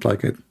is. You don't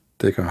like it,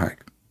 take a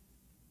hike.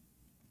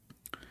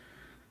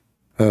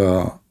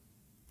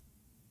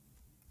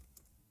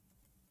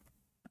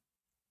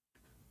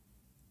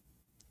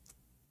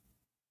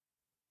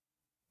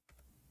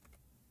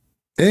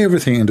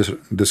 Everything in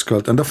this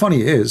cult. And the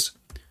funny is,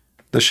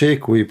 the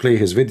Sheikh, we play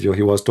his video,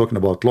 he was talking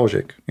about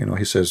logic. You know,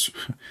 he says,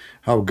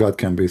 how God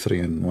can be three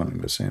and one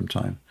at the same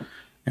time.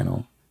 You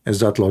know, is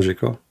that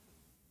logical?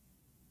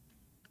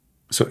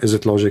 So is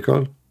it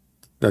logical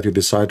that you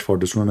decide for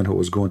this woman who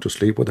was going to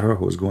sleep with her,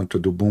 who was going to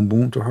do boom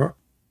boom to her?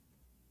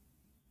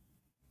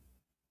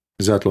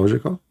 Is that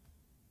logical?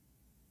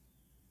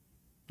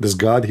 Does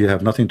God, he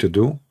have nothing to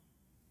do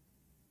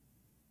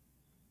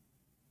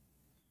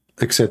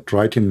except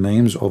writing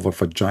names over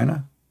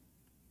vagina?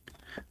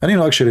 And you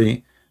know,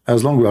 actually,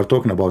 as long as we are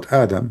talking about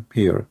Adam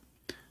here,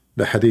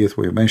 the hadith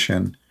we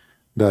mentioned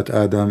that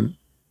Adam,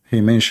 he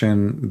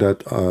mentioned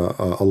that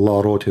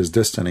Allah wrote his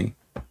destiny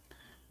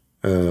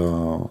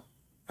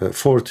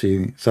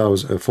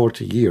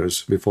 40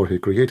 years before he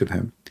created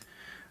him.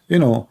 You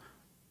know,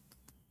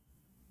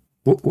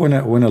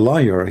 when a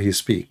liar he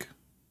speak,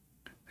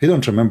 he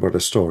don't remember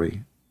the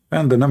story,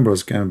 and the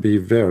numbers can be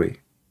very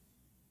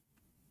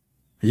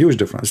huge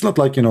difference. It's not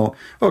like, you know,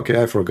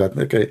 okay, I forgot.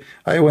 Okay,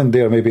 I went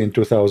there maybe in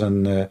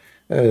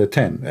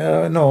 2010.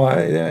 No,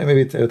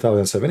 maybe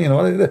 2007. You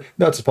know,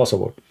 that's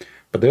possible.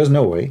 But there's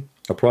no way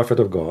a prophet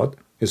of God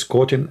is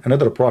quoting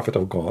another prophet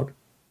of God.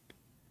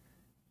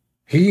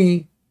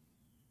 He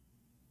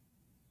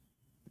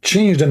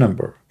changed the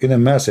number in a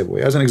massive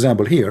way. As an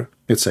example, here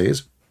it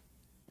says,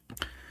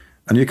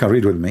 and you can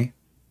read with me.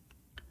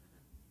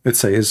 It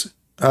says,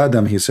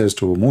 Adam, he says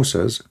to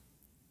Moses,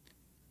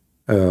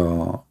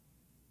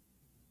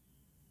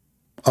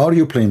 are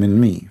you blaming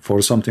me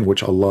for something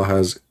which Allah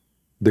has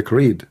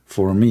decreed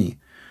for me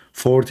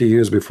 40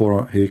 years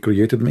before he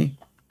created me?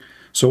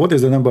 So what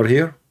is the number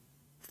here?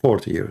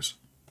 40 years.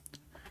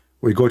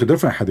 We go to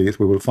different hadith,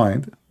 we will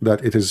find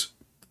that it is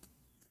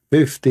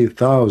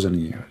 50,000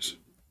 years.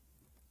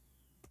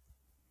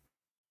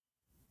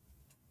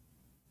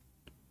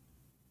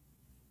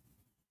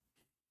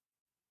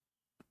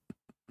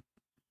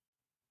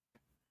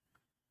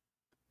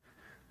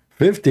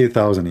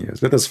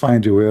 Let us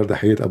find you where the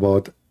hadith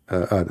about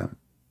Adam.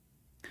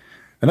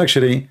 And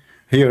actually,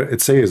 here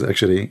it says,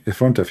 actually, in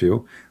front of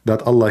you,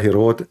 that Allah, he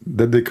wrote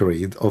the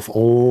decree of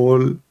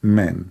all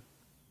men.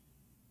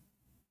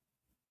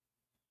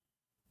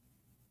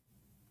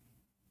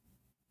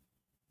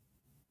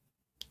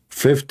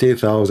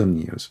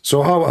 $50,000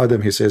 So how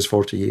Adam, he says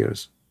 40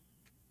 years?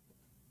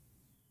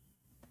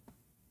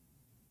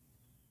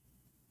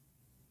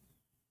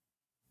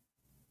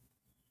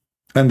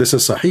 And this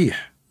is sahih.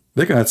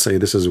 They cannot say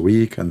this is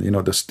weak, and you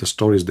know the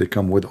stories they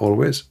come with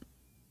always,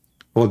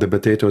 all the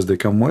potatoes they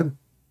come with.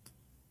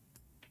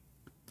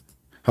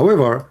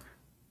 However,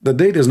 the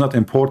date is not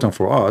important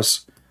for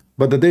us,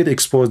 but the date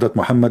exposed that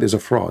Muhammad is a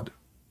fraud.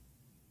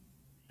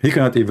 He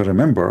cannot even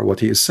remember what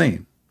he is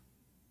saying,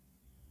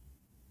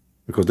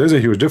 because there's a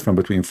huge difference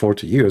between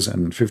 40 years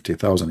and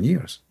 50,000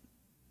 years.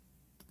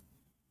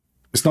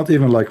 It's not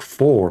even like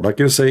 4. Like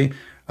you say,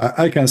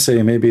 I can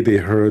say maybe they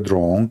heard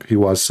wrong. He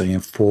was saying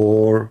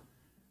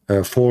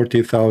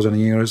 40,000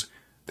 years.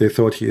 They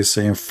thought he is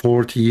saying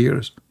 40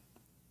 years.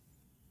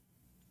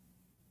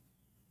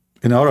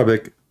 In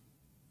Arabic,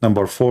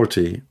 number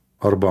 40,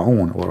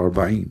 arba'un or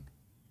arba'in.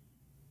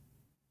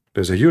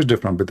 There's a huge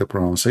difference with the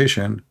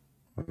pronunciation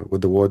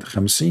with the word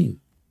khamseen.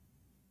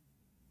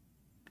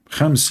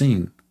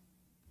 Khamseen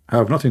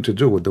have nothing to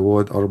do with the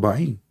word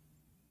arba'in.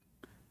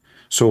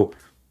 So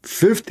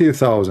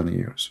 50,000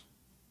 years.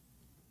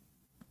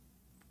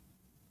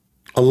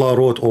 Allah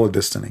wrote all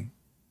destiny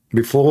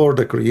before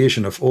the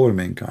creation of all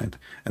mankind.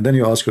 And then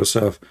you ask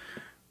yourself,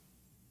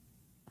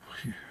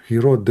 he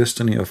wrote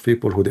destiny of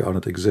people who they are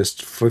not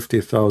exist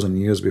 50,000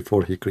 years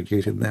before he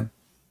created them.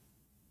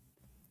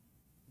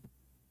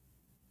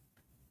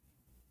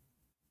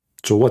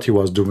 So what he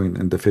was doing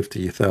in the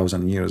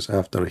 50,000 years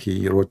after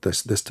he wrote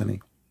this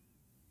destiny?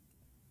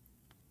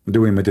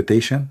 Doing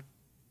meditation?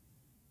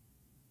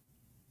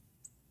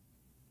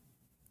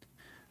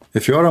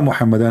 If you are a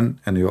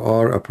Muhammadan and you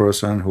are a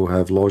person who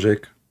have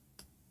logic,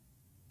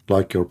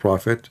 like your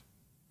prophet,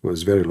 who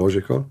is very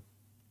logical,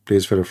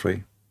 please feel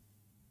free.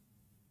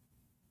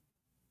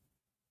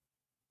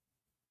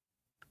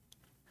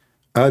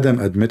 Adam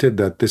admitted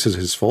that this is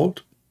his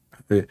fault.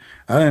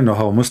 I don't know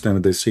how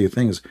Muslims they see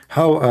things.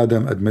 How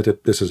Adam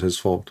admitted this is his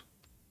fault?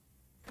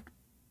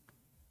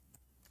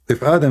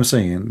 If Adam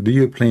saying, do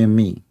you blame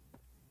me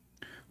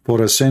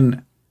for a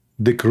sin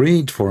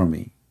decreed for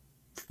me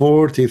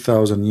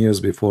 40,000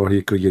 years before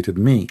he created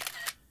me,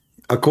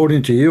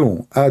 according to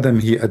you, Adam,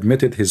 he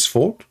admitted his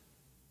fault?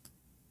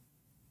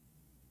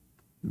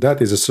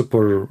 That is a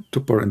super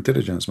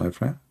intelligence, my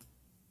friend.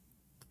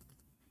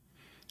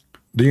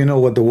 Do you know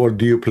what the word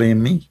 "do you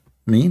blame me"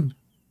 mean?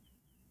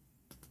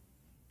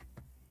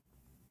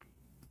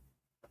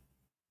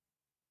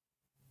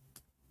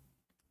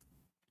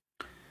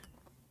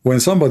 When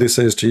somebody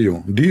says to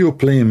you, "Do you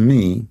blame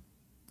me?"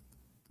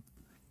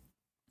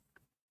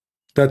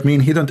 that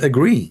means he don't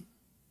agree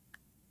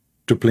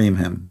to blame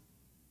him,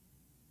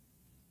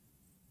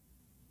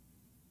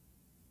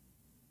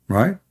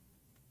 right?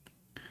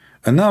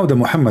 And now the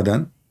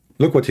Muhammadan,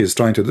 look what he's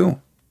trying to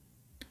do.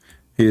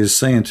 He is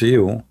saying to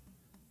you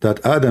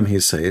that Adam, he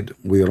said,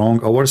 we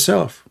wrong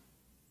ourselves.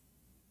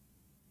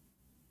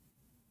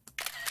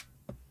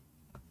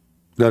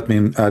 That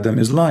means Adam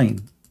is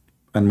lying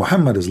and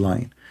Muhammad is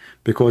lying.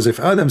 Because if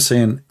Adam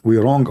saying we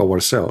wrong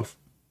ourselves,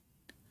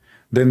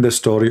 then the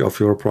story of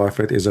your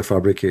prophet is a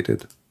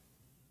fabricated.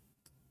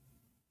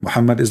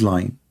 Muhammad is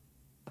lying.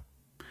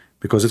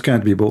 Because it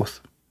can't be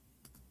both.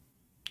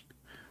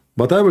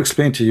 But I will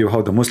explain to you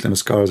how the Muslim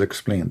scholars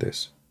explain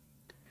this.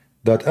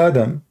 That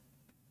Adam,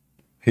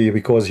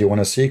 because he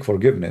want to seek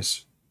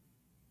forgiveness,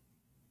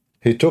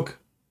 he took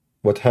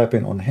what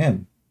happened on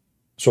him,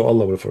 so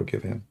Allah will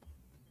forgive him.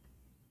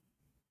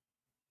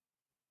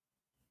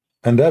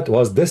 And that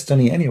was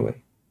destiny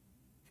anyway.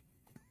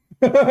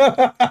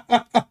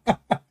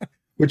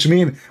 Which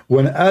means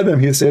when Adam,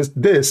 he says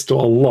this to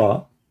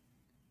Allah,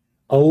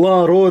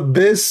 Allah wrote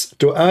this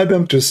to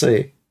Adam to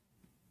say.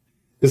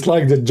 It's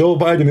like the Joe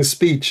Biden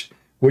speech,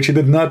 which he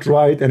did not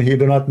write and he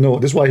did not know.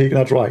 This is why he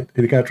cannot write.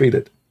 He can't read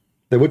it.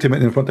 They put him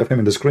in front of him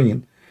in the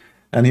screen,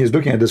 and he's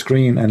looking at the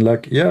screen and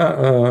like,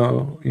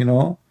 yeah, you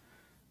know,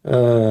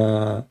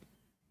 the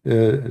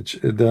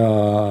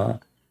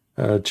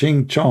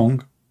Ching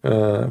Chong,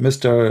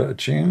 Mr.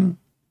 Ching,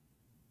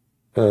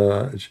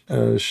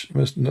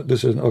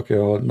 this is okay,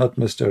 well, not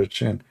Mr.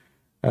 Chin,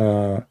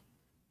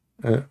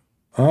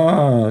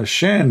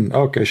 Shin,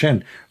 okay,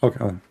 Shin,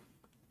 okay.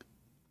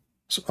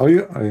 So are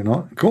you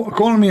know,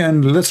 call me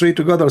and let's read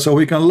together so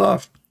we can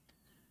laugh.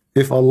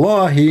 If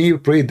Allah, he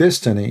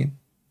predestined,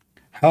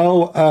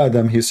 how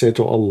Adam, he said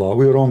to Allah,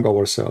 we wrong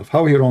ourselves.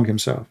 How he wrong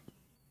himself?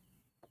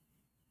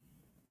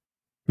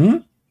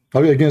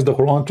 Are you against the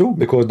Quran too?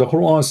 Because the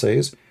Quran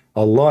says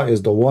Allah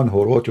is the one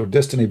who wrote your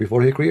destiny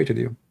before he created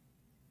you.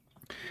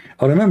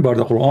 I remember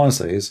the Quran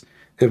says,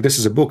 if this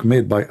is a book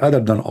made by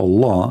other than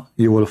Allah,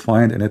 you will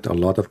find in it a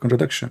lot of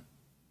contradiction.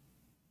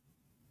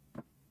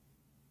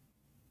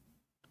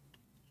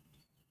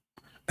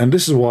 And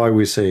this is why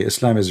we say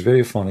Islam is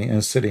very funny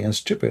and silly and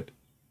stupid.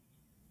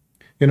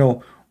 You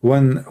know,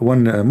 when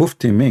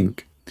Mufti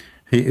Mink,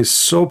 he is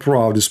so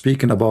proud of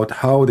speaking about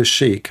how the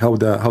Sheikh, how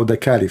the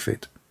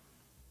Caliphate,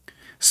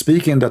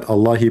 speaking that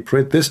Allah, he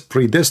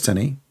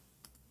predestined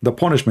the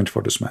punishment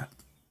for this man.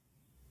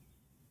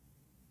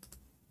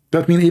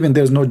 That means even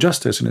there's no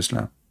justice in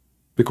Islam,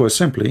 because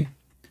simply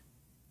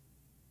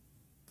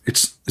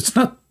it's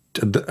not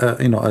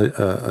you know,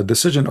 a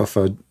decision of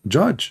a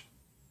judge.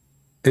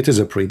 It is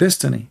a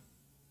predestiny.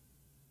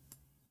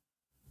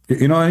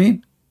 You know what I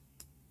mean?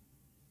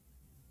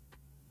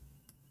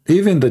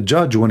 Even the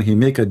judge, when he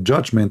make a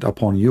judgment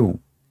upon you,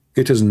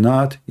 it is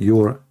not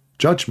your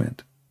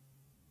judgment.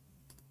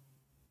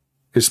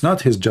 It's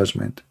not his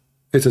judgment.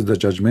 It is the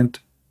judgment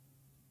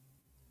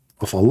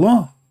of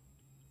Allah.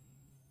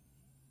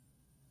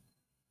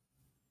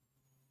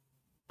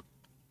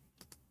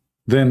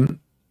 Then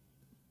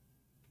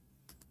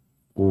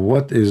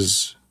what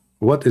is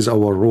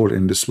our role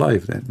in this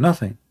life then?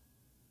 Nothing.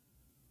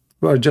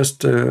 We are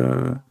just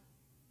little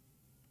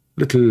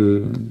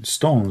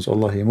stones.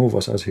 Allah, he move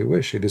us as he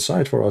wish. He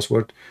decide for us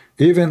what,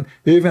 even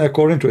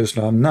according to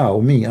Islam, now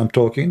me, I'm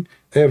talking,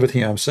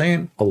 everything I'm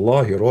saying,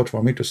 Allah, he wrote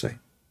for me to say.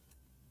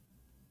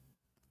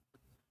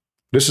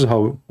 This is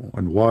how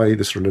and why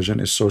this religion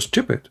is so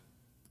stupid.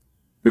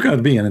 You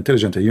cannot be an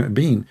intelligent human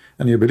being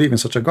and you believe in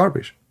such a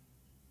garbage.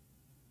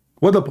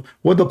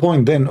 What the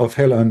point then of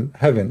hell and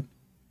heaven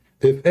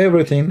if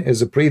everything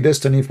is a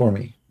predestiny for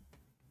me?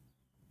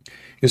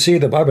 You see,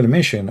 the Bible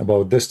mention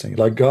about destiny,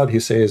 like God, he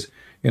says,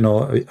 you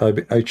know,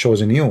 I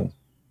chosen you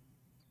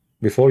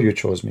before you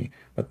chose me.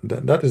 But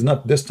that is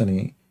not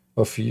destiny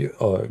of you.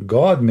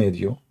 God made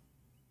you.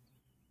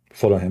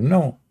 Follow him.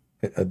 No,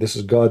 this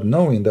is God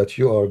knowing that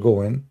you are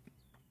going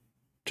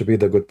to be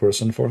the good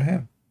person for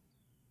him.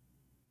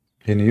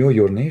 He knew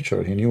your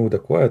nature. He knew the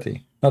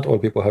quality. Not all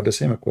people have the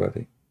same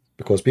quality,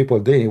 because people,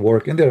 they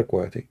work in their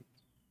quality.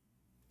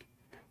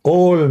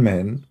 All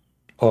men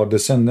are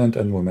descendant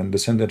and women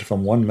descended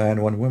from one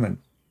man, one woman.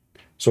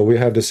 So we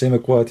have the same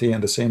equality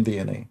and the same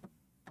DNA.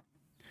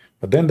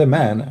 But then the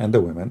man and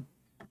the women,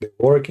 they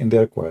work in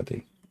their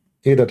quality,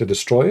 either to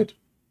destroy it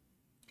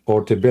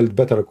or to build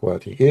better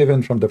quality,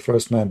 even from the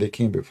first man they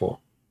came before.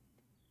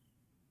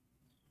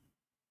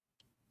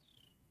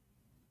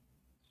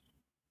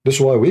 This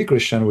is why we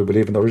Christian, we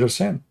believe in the original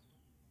sin.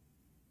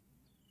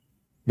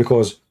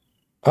 Because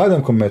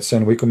Adam commits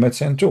sin, we commit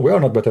sin too. We are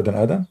not better than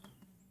Adam.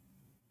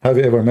 Have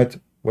you ever met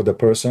with a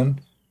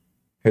person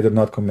who did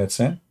not commit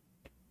sin?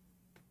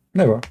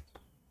 Never.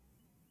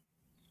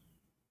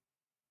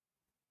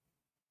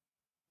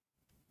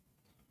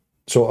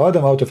 So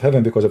Adam out of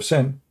heaven because of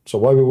sin, so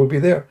why we will be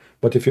there?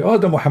 But if you are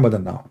the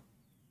Muhammadan now,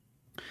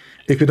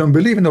 if you don't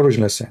believe in the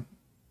original sin,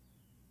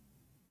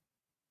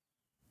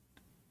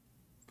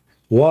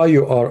 why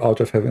you are out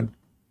of heaven?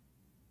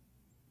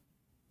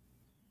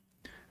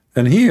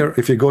 And here,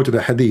 if you go to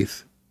the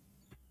hadith,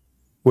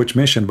 which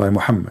mentioned by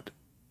Muhammad,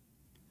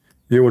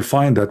 you will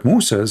find that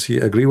Moses, he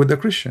agreed with the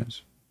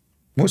Christians.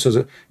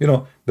 Moses, you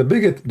know, the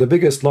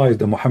biggest lies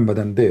the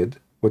Muhammadan did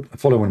with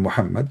following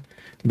Muhammad,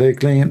 they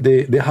claim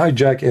they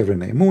hijack every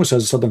name.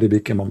 Moses suddenly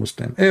became a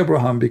Muslim.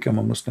 Abraham became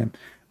a Muslim.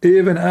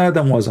 Even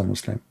Adam was a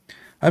Muslim.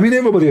 I mean,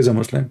 everybody is a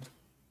Muslim.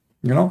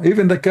 You know,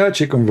 even the cat,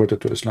 she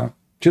converted to Islam.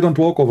 She don't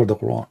walk over the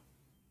Quran.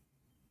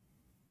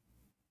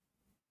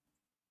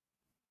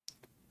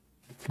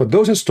 But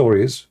those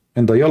stories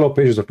in the yellow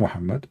pages of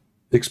Muhammad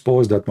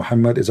expose that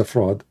Muhammad is a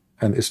fraud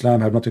and Islam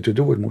have nothing to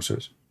do with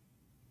Moses.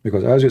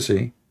 Because as you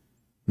see,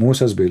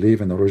 Moses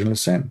believed in original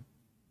sin.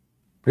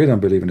 He didn't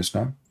believe in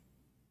Islam.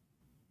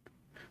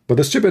 But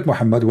the stupid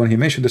Muhammad, when he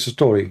mentioned this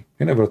story,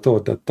 he never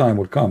thought that time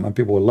will come and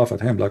people will laugh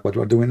at him like what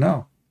we're doing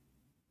now.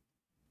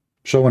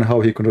 Showing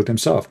how he converted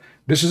himself.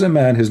 This is a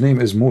man, his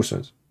name is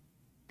Moses.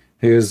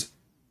 He is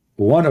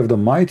one of the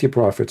mighty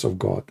prophets of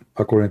God,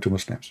 according to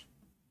Muslims.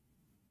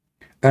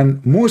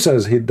 And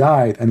Moses, he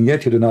died, and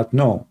yet he did not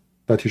know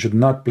that he should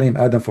not blame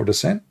Adam for the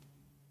sin.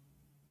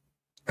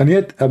 And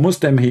yet a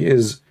Muslim, he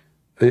is,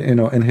 you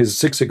know, in his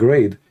 6th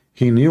grade,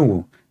 he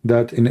knew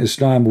that in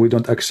Islam we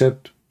don't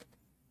accept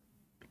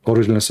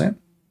original sin.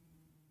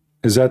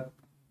 Is that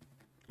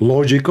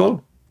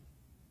logical?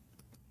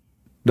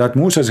 That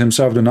Moses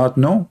himself do not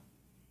know?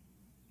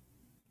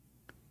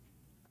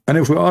 And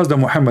if we ask the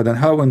Muhammadan,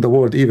 how in the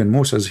world even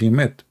Moses he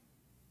met,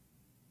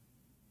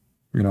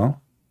 you know,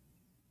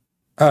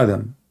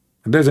 Adam,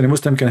 if there's any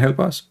Muslim can help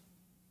us?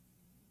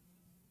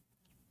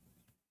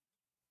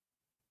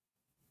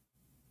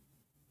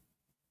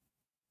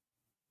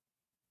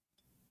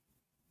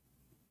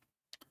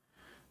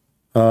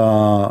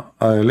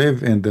 I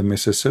live in the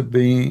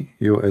Mississippi,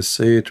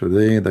 USA.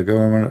 Today the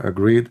government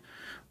agreed.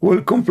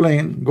 Will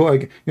complain, go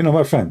again. You know,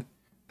 my friend,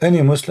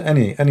 any Muslim,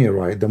 any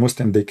right the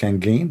Muslim they can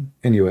gain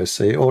in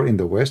USA or in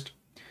the West,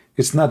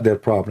 it's not their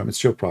problem,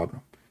 it's your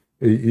problem.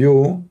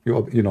 You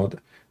know,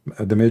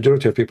 the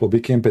majority of people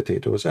became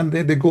potatoes, and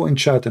they go in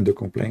chat and they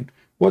complain.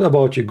 What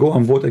about you go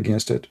and vote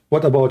against it?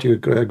 What about you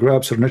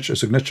grab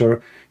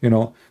signature? You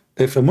know,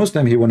 if a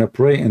Muslim he want to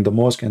pray in the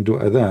mosque and do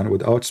adhan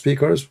without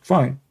speakers,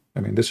 fine. I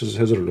mean, this is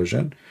his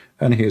religion,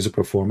 and he is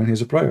performing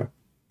his prayer.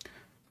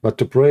 But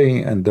to pray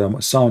and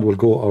the sound will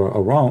go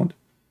around,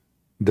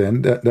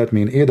 then that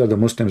means either the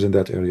Muslims in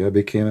that area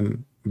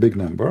became a big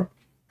number,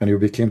 and you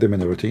became the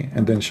minority,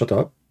 and then shut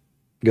up,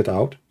 get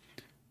out,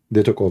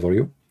 they took over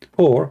you,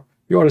 or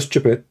you are a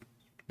stupid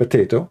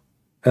potato,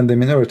 and the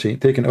minority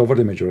taking over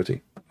the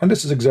majority. And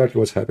this is exactly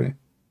what's happening.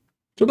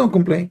 So don't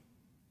complain.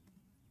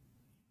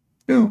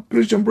 You know,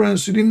 Christian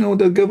Prince, you didn't know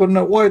that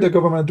governor. Why the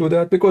government do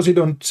that? Because he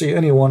don't see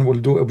anyone will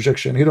do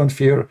objection. He don't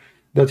fear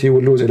that he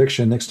will lose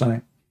election next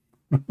time.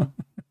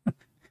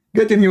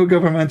 Get a new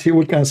government, he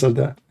will cancel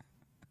that.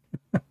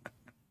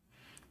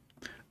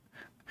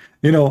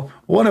 You know,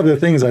 one of the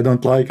things I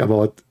don't like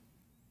about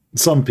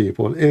some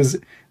people is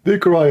they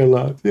cry a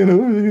lot. You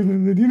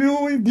know,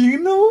 do you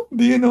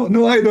know?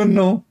 No, I don't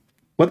know.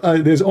 But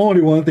there's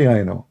only one thing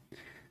I know.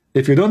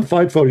 If you don't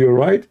fight for your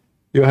right,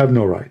 you have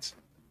no rights.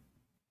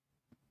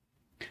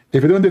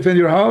 If you don't defend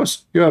your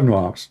house, you have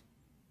no house.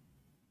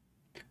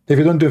 If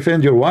you don't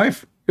defend your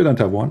wife, you don't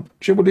have one.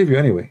 She will leave you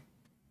anyway.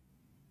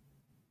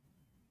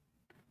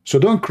 So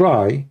don't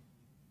cry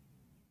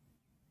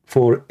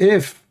for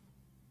if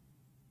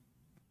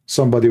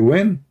somebody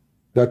win,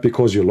 that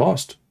because you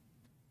lost.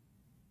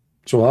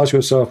 So ask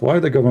yourself, why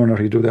the governor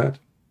he do that?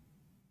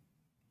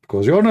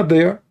 Because you're not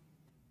there.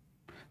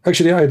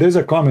 Actually, there's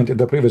a comment in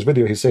the previous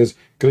video. He says,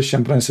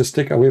 Christian Princes,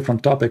 stick away from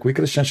topic. We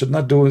Christians should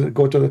not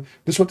go to the...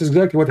 This is what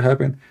exactly what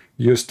happened.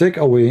 You stick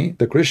away.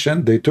 The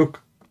Christian, they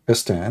took a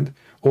stand.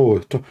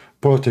 Oh,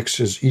 politics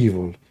is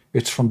evil.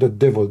 It's from the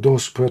devil.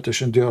 Those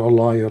politicians, they are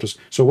liars.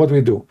 So what we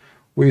do?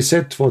 We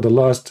sit for the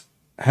last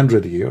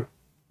 100 years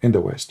in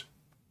the West,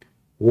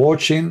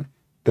 watching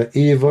the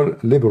evil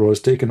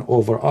liberals taking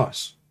over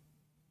us.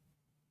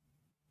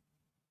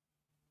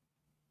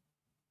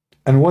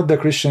 And what the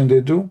Christian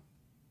they do?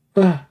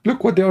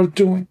 Look what they are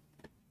doing.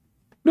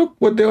 Look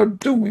what they are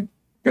doing.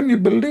 Can you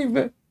believe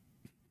it?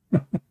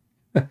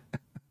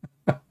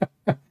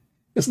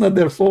 It's not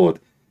their fault.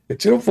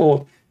 It's your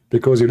fault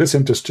because you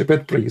listen to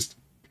stupid priest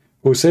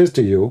who says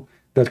to you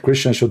that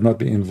Christians should not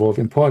be involved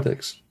in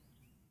politics.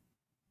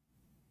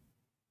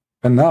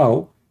 And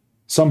now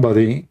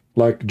somebody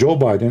like Joe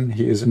Biden,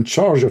 he is in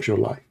charge of your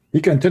life. He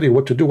can tell you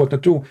what to do, what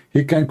not to do.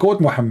 He can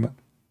quote Muhammad.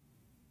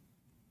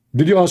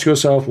 Did you ask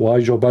yourself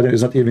why Joe Biden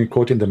is not even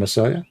quoting the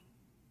Messiah?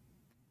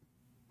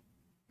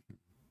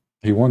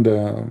 He want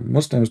the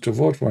Muslims to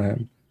vote for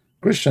him.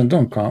 Christians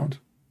don't count.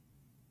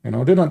 You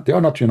know, they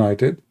are not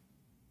united.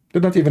 They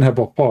don't even have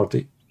a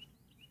party.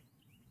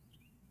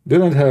 They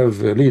don't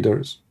have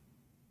leaders.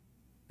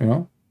 You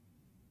know?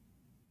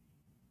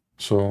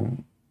 So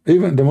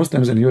even the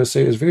Muslims in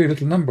USA is very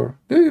little number.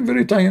 They're a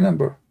very tiny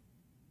number.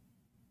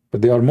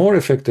 But they are more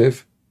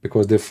effective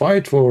because they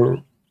fight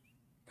for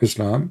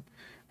Islam,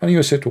 and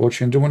you sit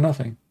watching doing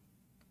nothing.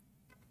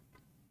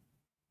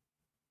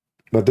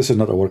 But this is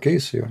not our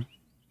case here.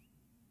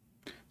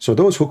 So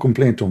those who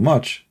complain too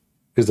much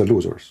is the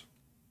losers.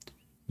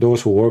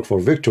 Those who work for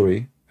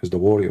victory is the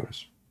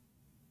warriors.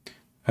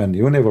 And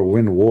you never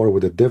win war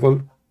with the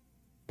devil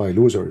by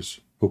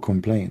losers who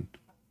complain,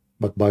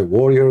 but by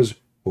warriors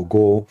who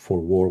go for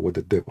war with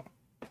the devil.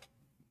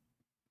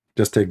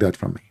 Just take that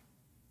from me.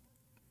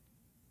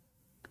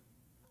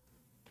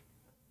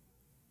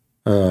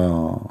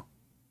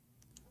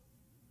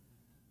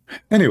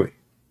 Anyway,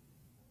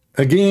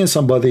 again,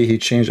 somebody, he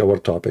changed our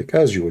topic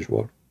as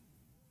usual.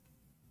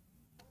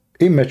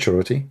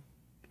 Immaturity,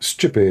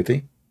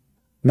 stupidity,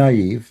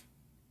 naive,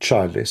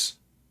 childish.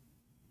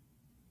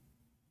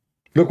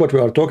 Look what we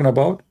are talking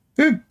about.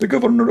 Hey, the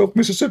governor of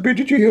Mississippi,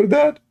 did you hear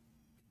that?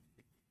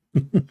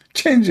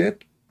 Change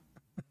it.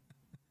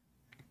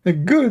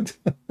 Good.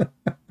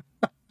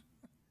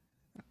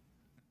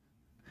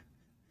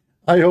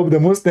 I hope the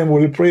Muslim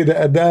will pray the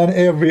Adhan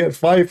every at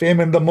 5 a.m.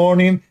 in the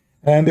morning,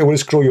 and they will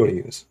screw your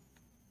ears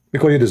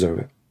because you deserve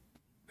it.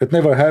 It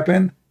never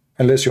happened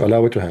unless you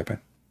allow it to happen.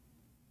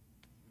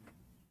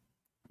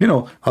 You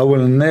know, I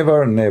will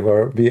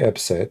never be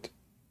upset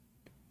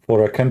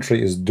for a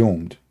country is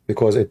doomed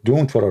because it's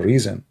doomed for a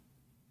reason.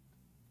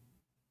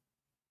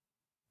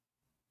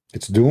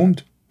 It's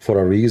doomed for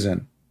a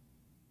reason.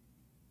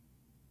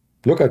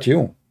 Look at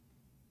you,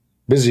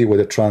 busy with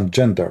a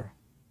transgender,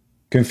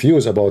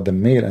 confused about the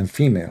male and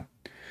female.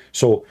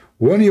 So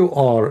when you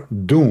are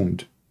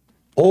doomed,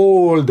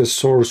 all the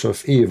source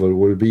of evil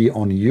will be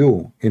on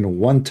you in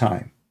one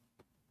time.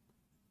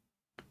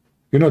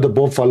 You know, the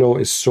buffalo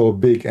is so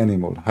big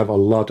animal, have a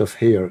lot of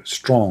hair,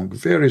 strong,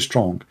 very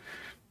strong.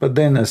 But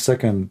then a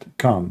second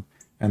come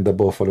and the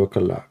buffalo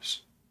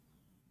collapse.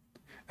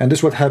 And this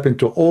is what happened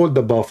to all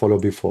the buffalo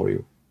before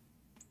you.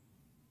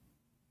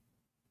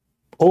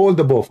 All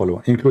the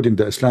buffalo, including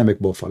the Islamic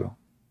buffalo.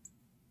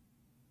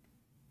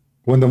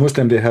 When the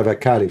Muslim, they have a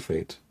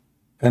caliphate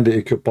and they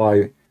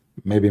occupy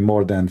maybe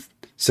more than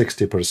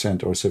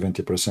 60% or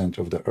 70%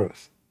 of the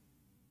earth.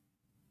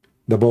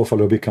 The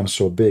buffalo becomes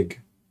so big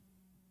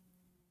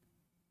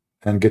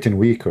and getting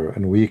weaker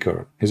and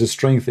weaker. His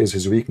strength is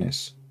his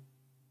weakness.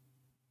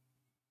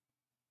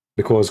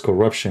 Because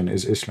corruption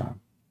is Islam.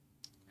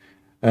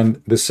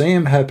 And the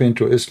same happened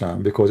to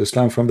Islam because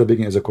Islam from the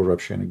beginning is a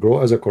corruption.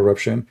 Grow as a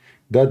corruption,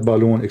 that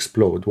balloon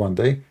explode one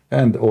day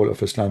and all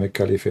of Islamic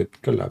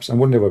caliphate collapse and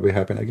will never be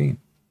happen again.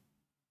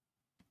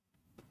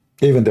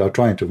 Even they are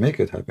trying to make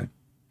it happen.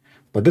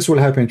 But this will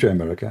happen to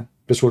America.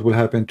 This will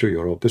happen to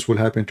Europe. This will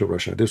happen to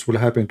Russia. This will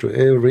happen to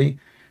every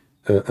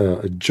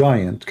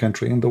giant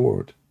country in the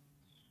world.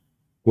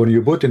 When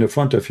you put in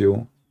front of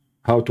you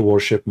how to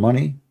worship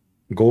money,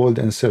 gold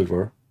and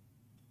silver,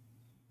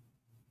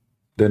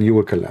 then you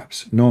will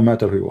collapse, no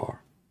matter who you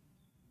are.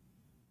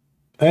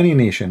 Any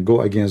nation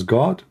go against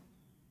God,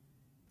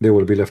 they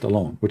will be left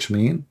alone, which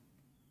means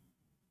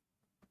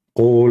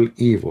all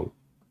evil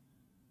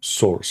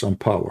source and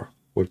power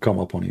will come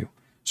upon you.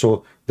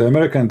 So the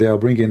American, they are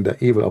bringing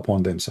the evil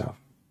upon themselves.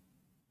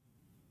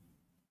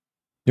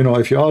 You know,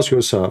 if you ask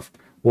yourself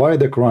why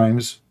the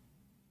crimes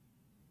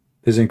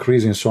is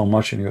increasing so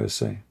much in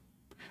USA,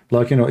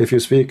 like, you know, if you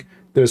speak,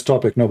 there's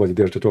topic, nobody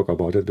dare to talk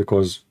about it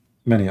because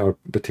many are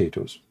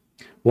potatoes.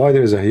 Why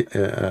there is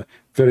a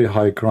very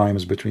high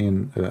crimes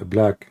between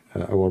black,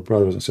 our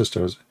brothers and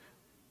sisters,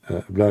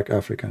 black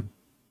African?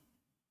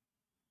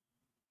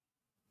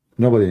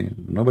 Nobody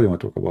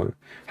want to talk about it.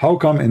 How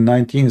come in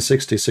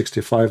 1960,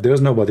 65,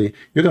 there's nobody,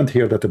 you don't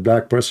hear that a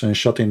black person is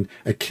shooting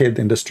a kid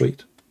in the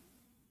street?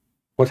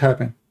 What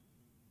happened?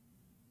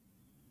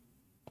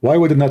 Why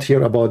we did not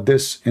hear about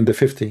this in the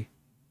 50?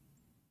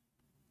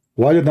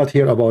 Why did not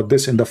hear about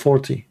this in the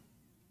 40?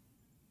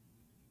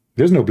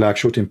 There's no black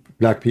shooting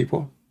black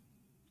people.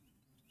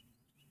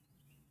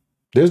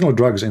 There's no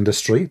drugs in the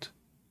street.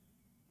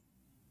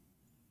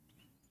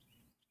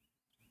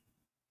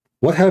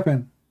 What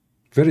happened?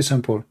 Very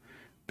simple.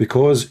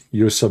 Because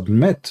you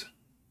submit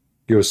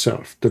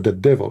yourself to the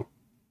devil.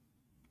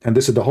 And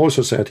this is the whole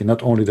society,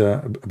 not only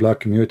the black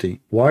community,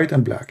 white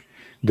and black.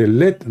 they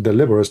let the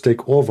liberals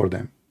take over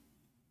them.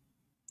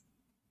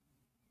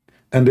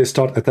 And they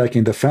start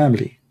attacking the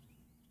family,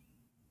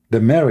 the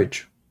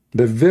marriage,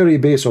 the very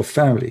base of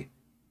family.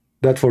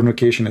 That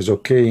fornication is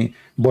okay,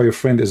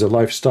 boyfriend is a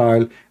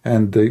lifestyle,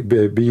 and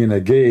being a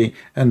gay,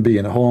 and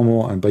being a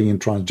homo, and being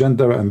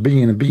transgender, and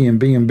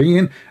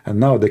being, and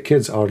now the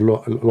kids are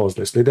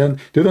lossless.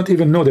 They don't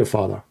even know their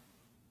father.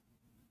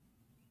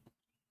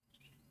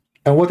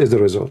 And what is the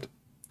result?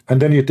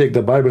 And then you take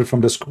the Bible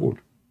from the school.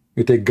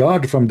 You take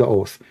God from the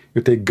oath.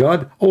 You take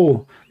God,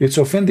 oh, it's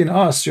offending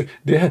us.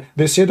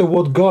 They say the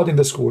word God in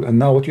the school. And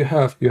now what you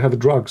have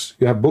drugs.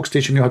 You have books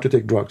teaching you how to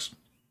take drugs.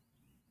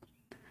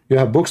 You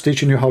have books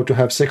teaching you how to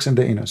have sex in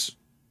the anus.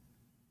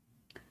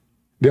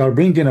 They are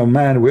bringing a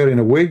man wearing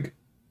a wig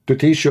to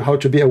teach you how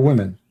to be a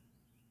woman.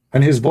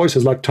 And his voice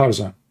is like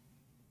Tarzan.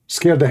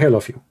 Scare the hell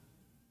of you.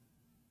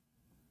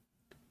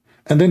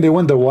 And then they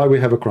wonder why we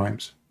have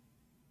crimes.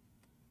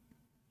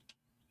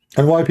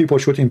 And why people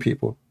shooting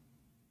people.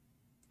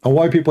 And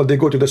why people, they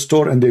go to the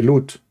store and they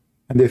loot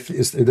and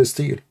they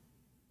steal.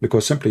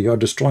 Because simply you are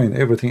destroying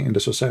everything in the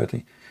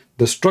society.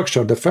 The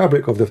structure, the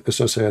fabric of the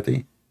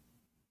society,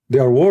 they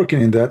are working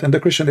in that, and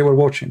the Christian, they were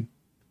watching.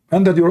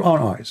 Under your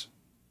own eyes.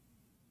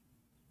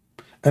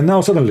 And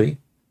now suddenly,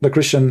 the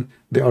Christian,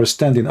 they are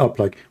standing up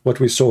like what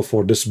we saw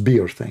for this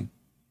beer thing.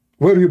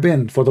 Where have you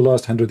been for the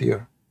last 100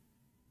 years?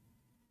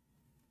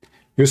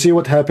 You see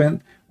what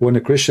happened when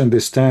a Christian, they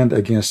stand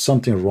against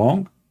something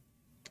wrong?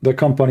 The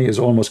company is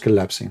almost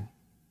collapsing.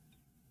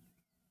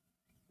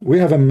 We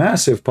have a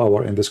massive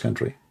power in this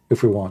country,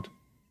 if we want.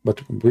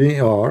 But we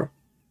are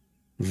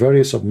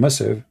very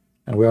submissive,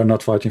 and we are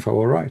not fighting for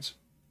our rights.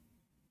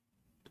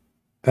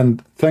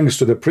 And thanks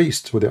to the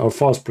priests, who they are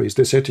false priests,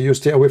 they say to you,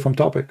 stay away from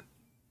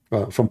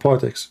from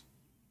politics.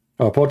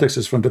 Politics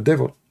is from the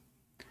devil.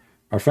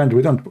 Our friend,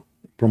 we don't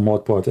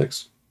promote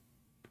politics.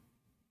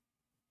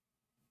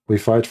 We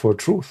fight for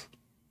truth.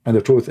 And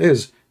the truth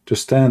is to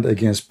stand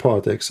against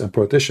politics and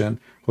politicians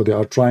who they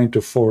are trying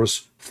to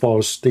force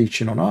false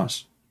teaching on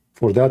us.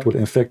 For that will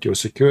infect your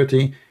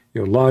security,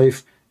 your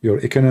life, your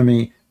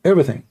economy,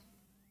 everything.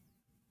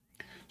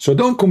 So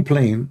don't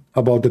complain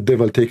about the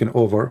devil taking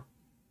over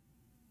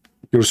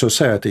your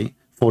society,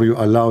 for you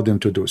allow them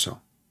to do so.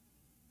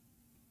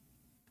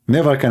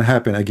 Never can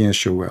happen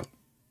against your will.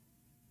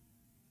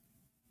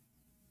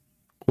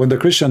 When the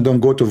Christians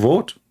don't go to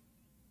vote,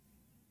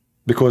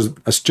 because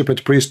a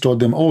stupid priest told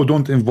them, oh,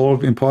 don't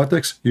involve in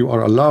politics, you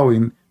are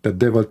allowing the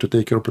devil to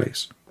take your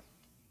place.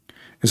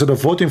 Instead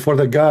of voting for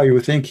the guy you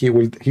think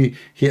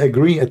he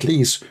agree at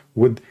least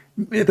with,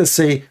 let us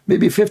say,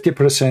 maybe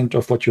 50%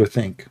 of what you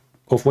think,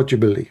 of what you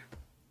believe.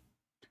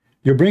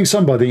 You bring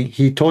somebody,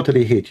 he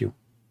totally hate you.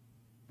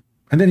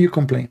 And then you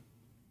complain.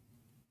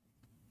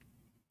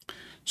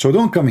 So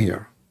don't come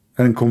here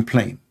and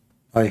complain.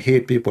 I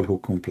hate people who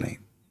complain.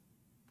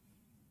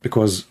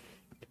 Because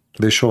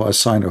they show a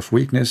sign of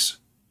weakness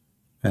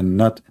and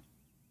not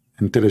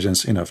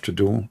intelligence enough to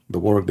do the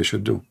work they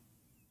should do.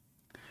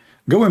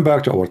 Going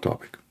back to our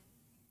topic.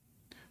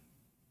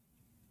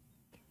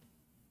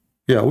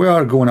 Yeah, we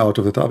are going out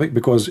of the topic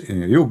because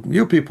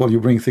you people,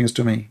 you bring things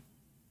to me.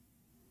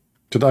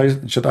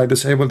 Should I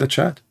disable the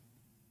chat?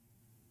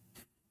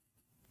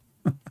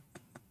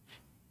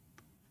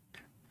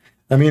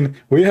 I mean,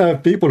 we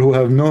have people who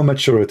have no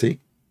maturity.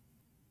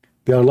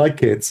 They are like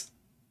kids.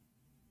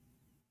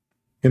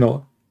 You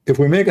know, if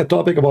we make a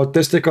topic about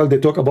testicle, they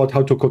talk about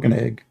how to cook an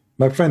egg.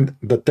 My friend,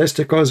 the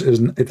testicles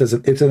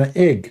it's an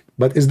egg,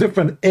 but it's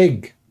different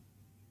egg.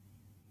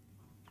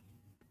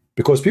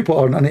 Because people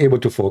are unable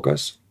to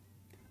focus.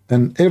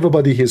 And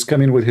everybody is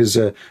coming with his,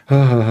 you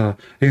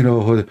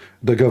know,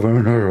 the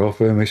governor of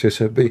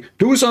Mississippi.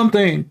 Do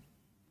something.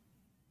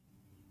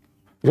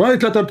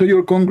 Write letter to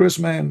your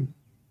congressman.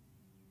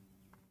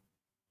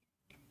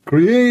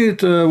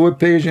 Create a web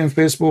page in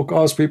Facebook.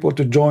 Ask people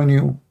to join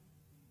you.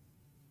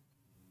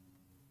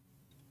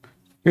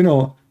 You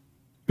know,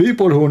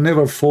 people who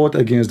never fought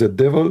against the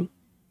devil,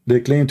 they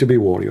claim to be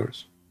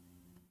warriors.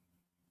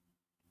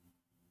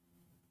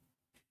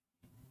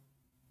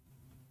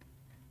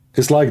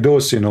 It's like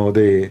those, you know,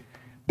 they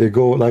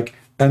go like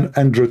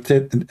Andrew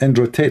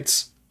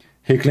Tate.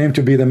 He claimed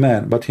to be the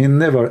man, but he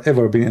never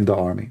ever been in the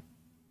army.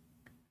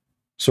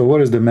 So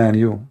what is the man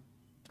you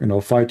know,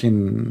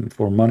 fighting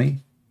for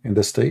money in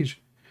the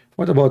stage?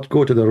 What about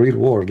go to the real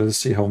world? Let us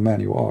see how man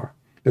you are.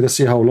 Let us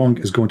see how long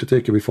it's going to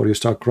take you before you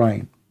start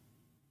crying.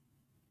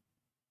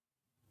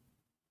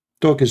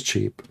 Talk is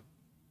cheap.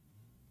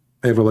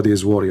 Everybody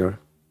is warrior.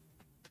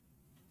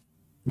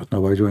 But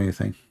nobody do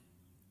anything.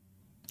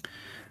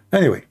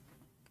 Anyway.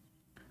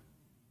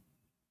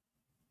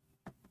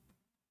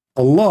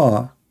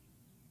 Allah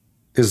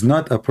is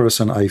not a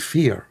person I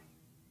fear.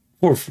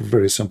 For a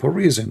very simple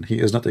reason. He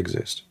does not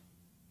exist.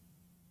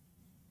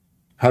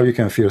 How you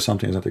can fear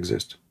something does not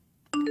exist?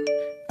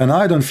 And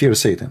I don't fear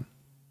Satan.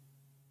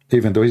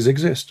 Even though he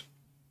exists.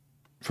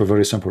 For a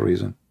very simple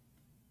reason.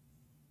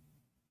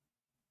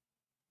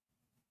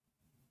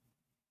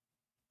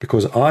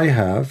 Because I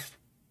have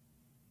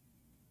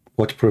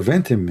what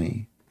prevented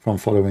me from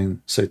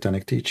following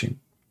satanic teaching.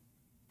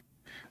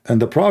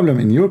 And the problem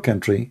in your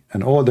country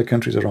and all the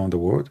countries around the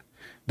world,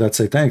 that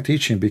satanic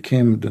teaching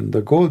became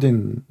the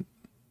golden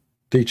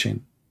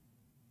teaching.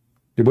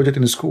 You put it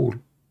in school.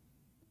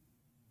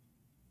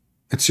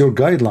 It's your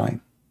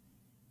guideline.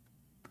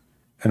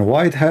 And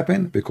why it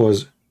happened?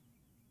 Because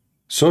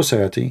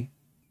society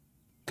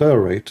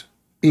tolerate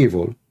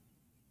evil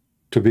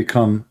to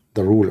become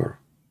the ruler.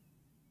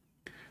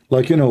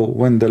 Like, you know,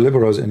 when the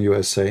liberals in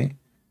USA,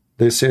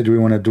 they said we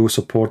want to do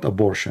support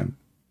abortion.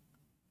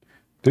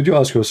 Did you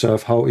ask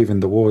yourself how even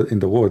in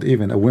the world,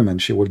 even a woman,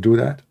 she will do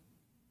that?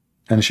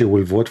 And she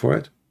will vote for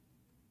it?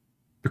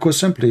 Because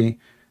simply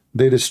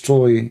they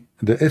destroy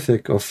the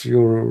ethic of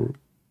your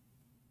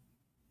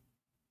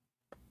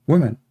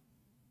women.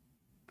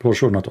 For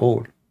sure, not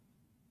all.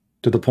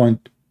 To the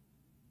point,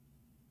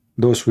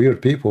 those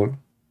weird people,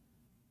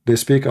 they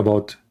speak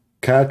about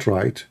cat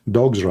right,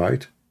 dog's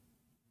right,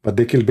 but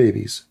they kill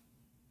babies.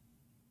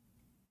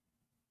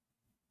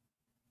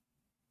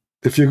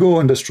 If you go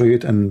on the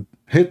street and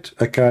hit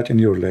a cat in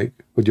your leg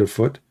with your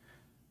foot,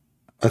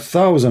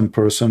 1,000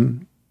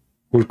 person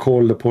will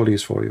call the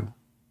police for you.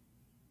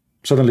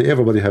 Suddenly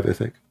everybody have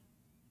ethic.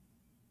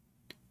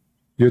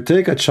 You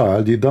take a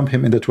child, you dump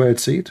him in the toilet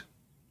seat,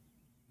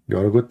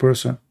 you're a good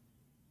person.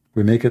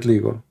 We make it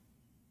legal.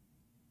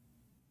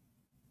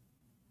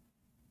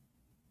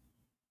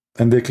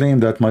 And they claim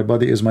that my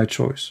body is my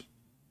choice.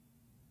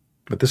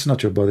 But this is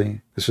not your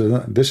body. This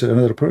is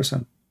another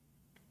person.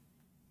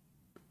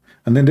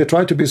 And then they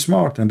try to be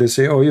smart and they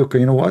say, oh, okay,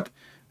 you know what?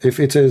 If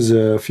it is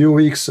a few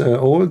weeks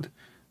old,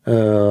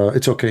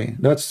 it's okay.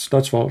 That's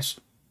false.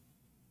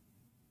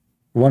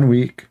 1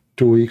 week,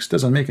 2 weeks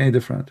doesn't make any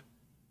difference.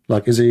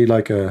 Like, is he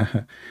like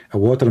a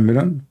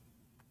watermelon?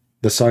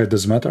 The size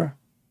does matter.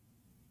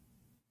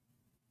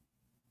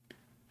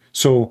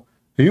 So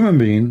a human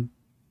being,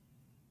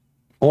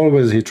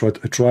 always he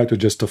try to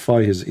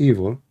justify his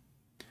evil.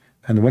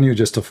 And when you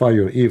justify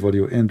your evil,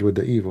 you end with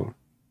the evil.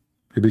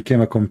 You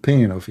became a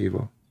companion of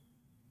evil.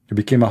 You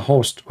became a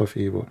host of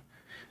evil.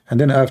 And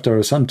then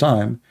after some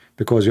time,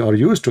 because you are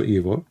used to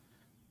evil,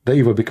 the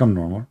evil become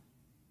normal.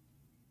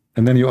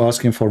 And then you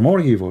ask him for more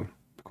evil,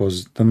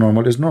 because the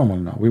normal is normal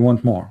now. We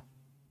want more.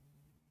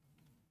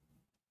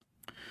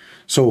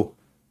 So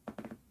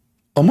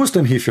a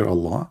Muslim, he fear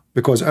Allah,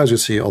 because as you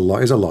see,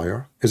 Allah is a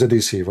liar, is a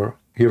deceiver.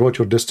 He wrote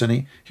your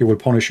destiny. He will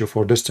punish you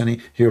for destiny.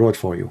 He wrote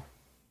for you.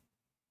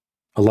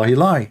 Allah, he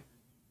lie.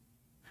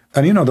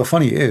 And you know, the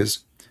funny is,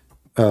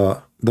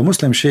 the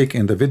Muslim Sheikh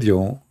in the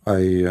video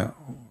I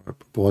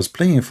was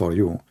playing for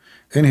you,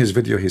 in his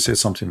video he said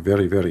something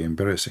very, very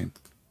embarrassing.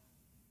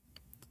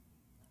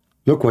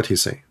 Look what he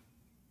say.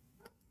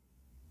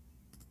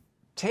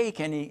 Take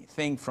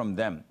anything from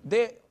them.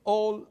 They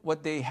all,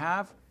 what they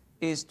have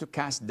is to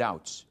cast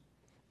doubts.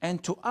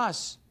 And to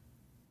us,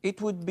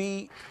 it would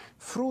be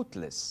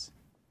fruitless.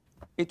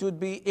 It would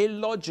be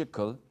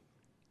illogical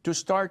to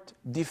start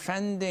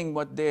defending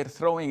what they're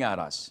throwing at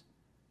us.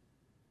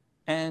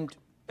 And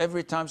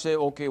every time say,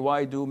 okay,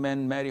 why do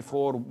men marry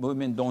 4,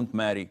 women don't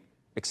marry,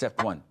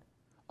 except 1?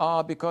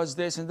 Because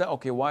this and that.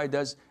 Okay, why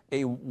does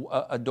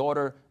a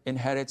daughter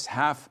inherits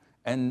half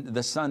and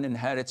the son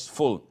inherits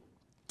full?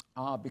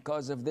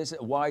 Because of this.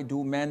 Why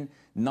do men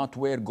not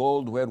wear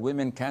gold where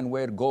women can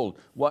wear gold?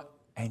 What?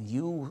 And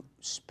you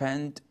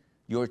spend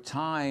your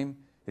time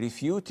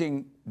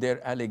refuting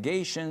their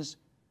allegations,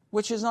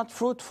 which is not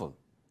fruitful.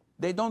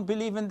 They don't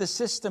believe in the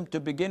system to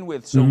begin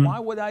with. So why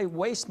would I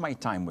waste my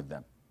time with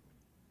them?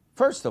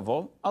 First of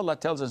all, Allah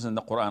tells us in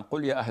the Quran,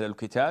 قُلْ يَا أَهْلَ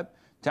الْكِتَابِ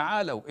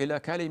تَعَالَوْا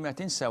إِلَى كَلِمَةٍ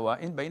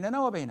سَوَاءٍ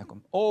بَيْنَنَا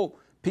وَبَيْنَكُمْ. Oh,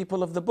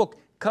 people of the book,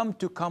 come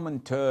to common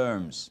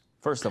terms.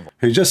 First of all.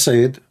 He just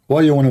said,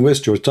 why you want to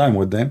waste your time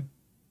with them?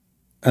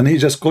 And he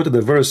just quoted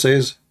the verse,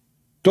 says,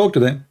 talk to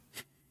them.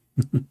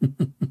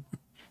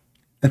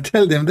 And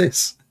tell them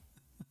this.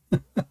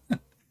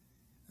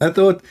 I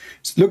thought,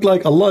 it looked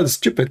like Allah is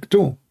stupid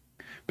too.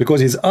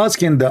 Because he's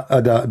asking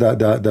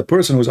the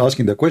person who's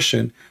asking the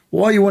question,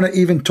 why you want to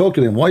even talk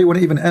to them? Why you want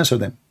to even answer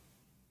them?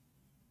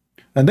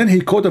 And then he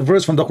quoted a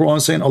verse from the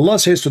Quran saying, Allah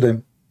says to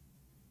them,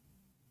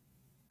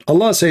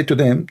 Allah said to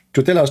them,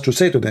 to tell us to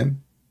say to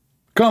them,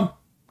 come,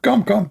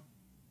 come, come.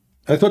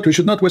 I thought we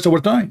should not waste our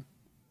time.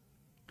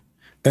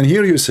 And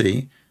here you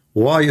see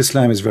why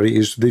Islam is very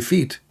easy to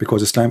defeat,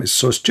 because Islam is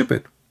so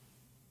stupid.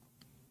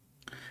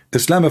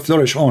 Islam will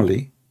flourish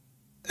only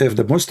if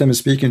the Muslim is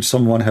speaking to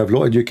someone have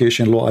low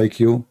education, low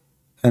IQ,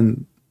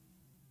 and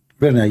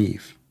very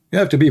naive. You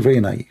have to be very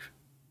naive.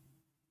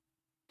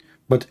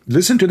 But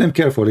listen to them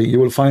carefully. You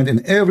will find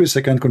in every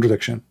second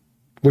contradiction.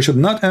 We should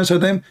not answer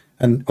them.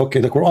 And okay,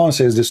 the Quran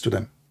says this to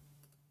them.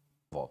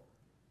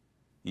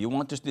 You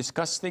want to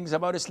discuss things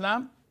about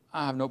Islam?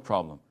 I have no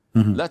problem.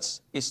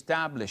 Let's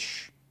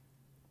establish,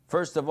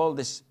 first of all,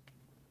 this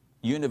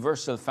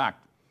universal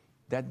fact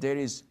that there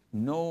is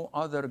no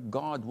other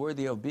God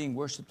worthy of being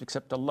worshipped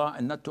except Allah,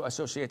 and not to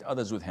associate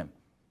others with Him.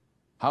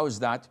 How is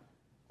that?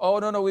 Oh,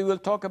 no, we will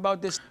talk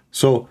about this.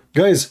 So,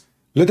 guys,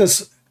 let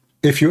us,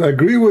 if you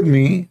agree with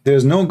me,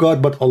 there's no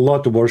God but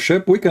Allah to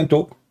worship, we can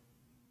talk.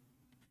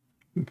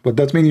 But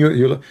that means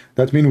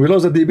that means we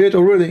lost the debate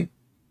already.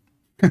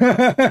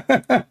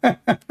 I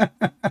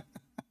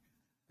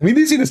mean,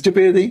 do you see the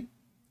stupidity?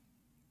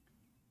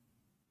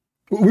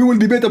 We will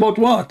debate about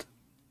what?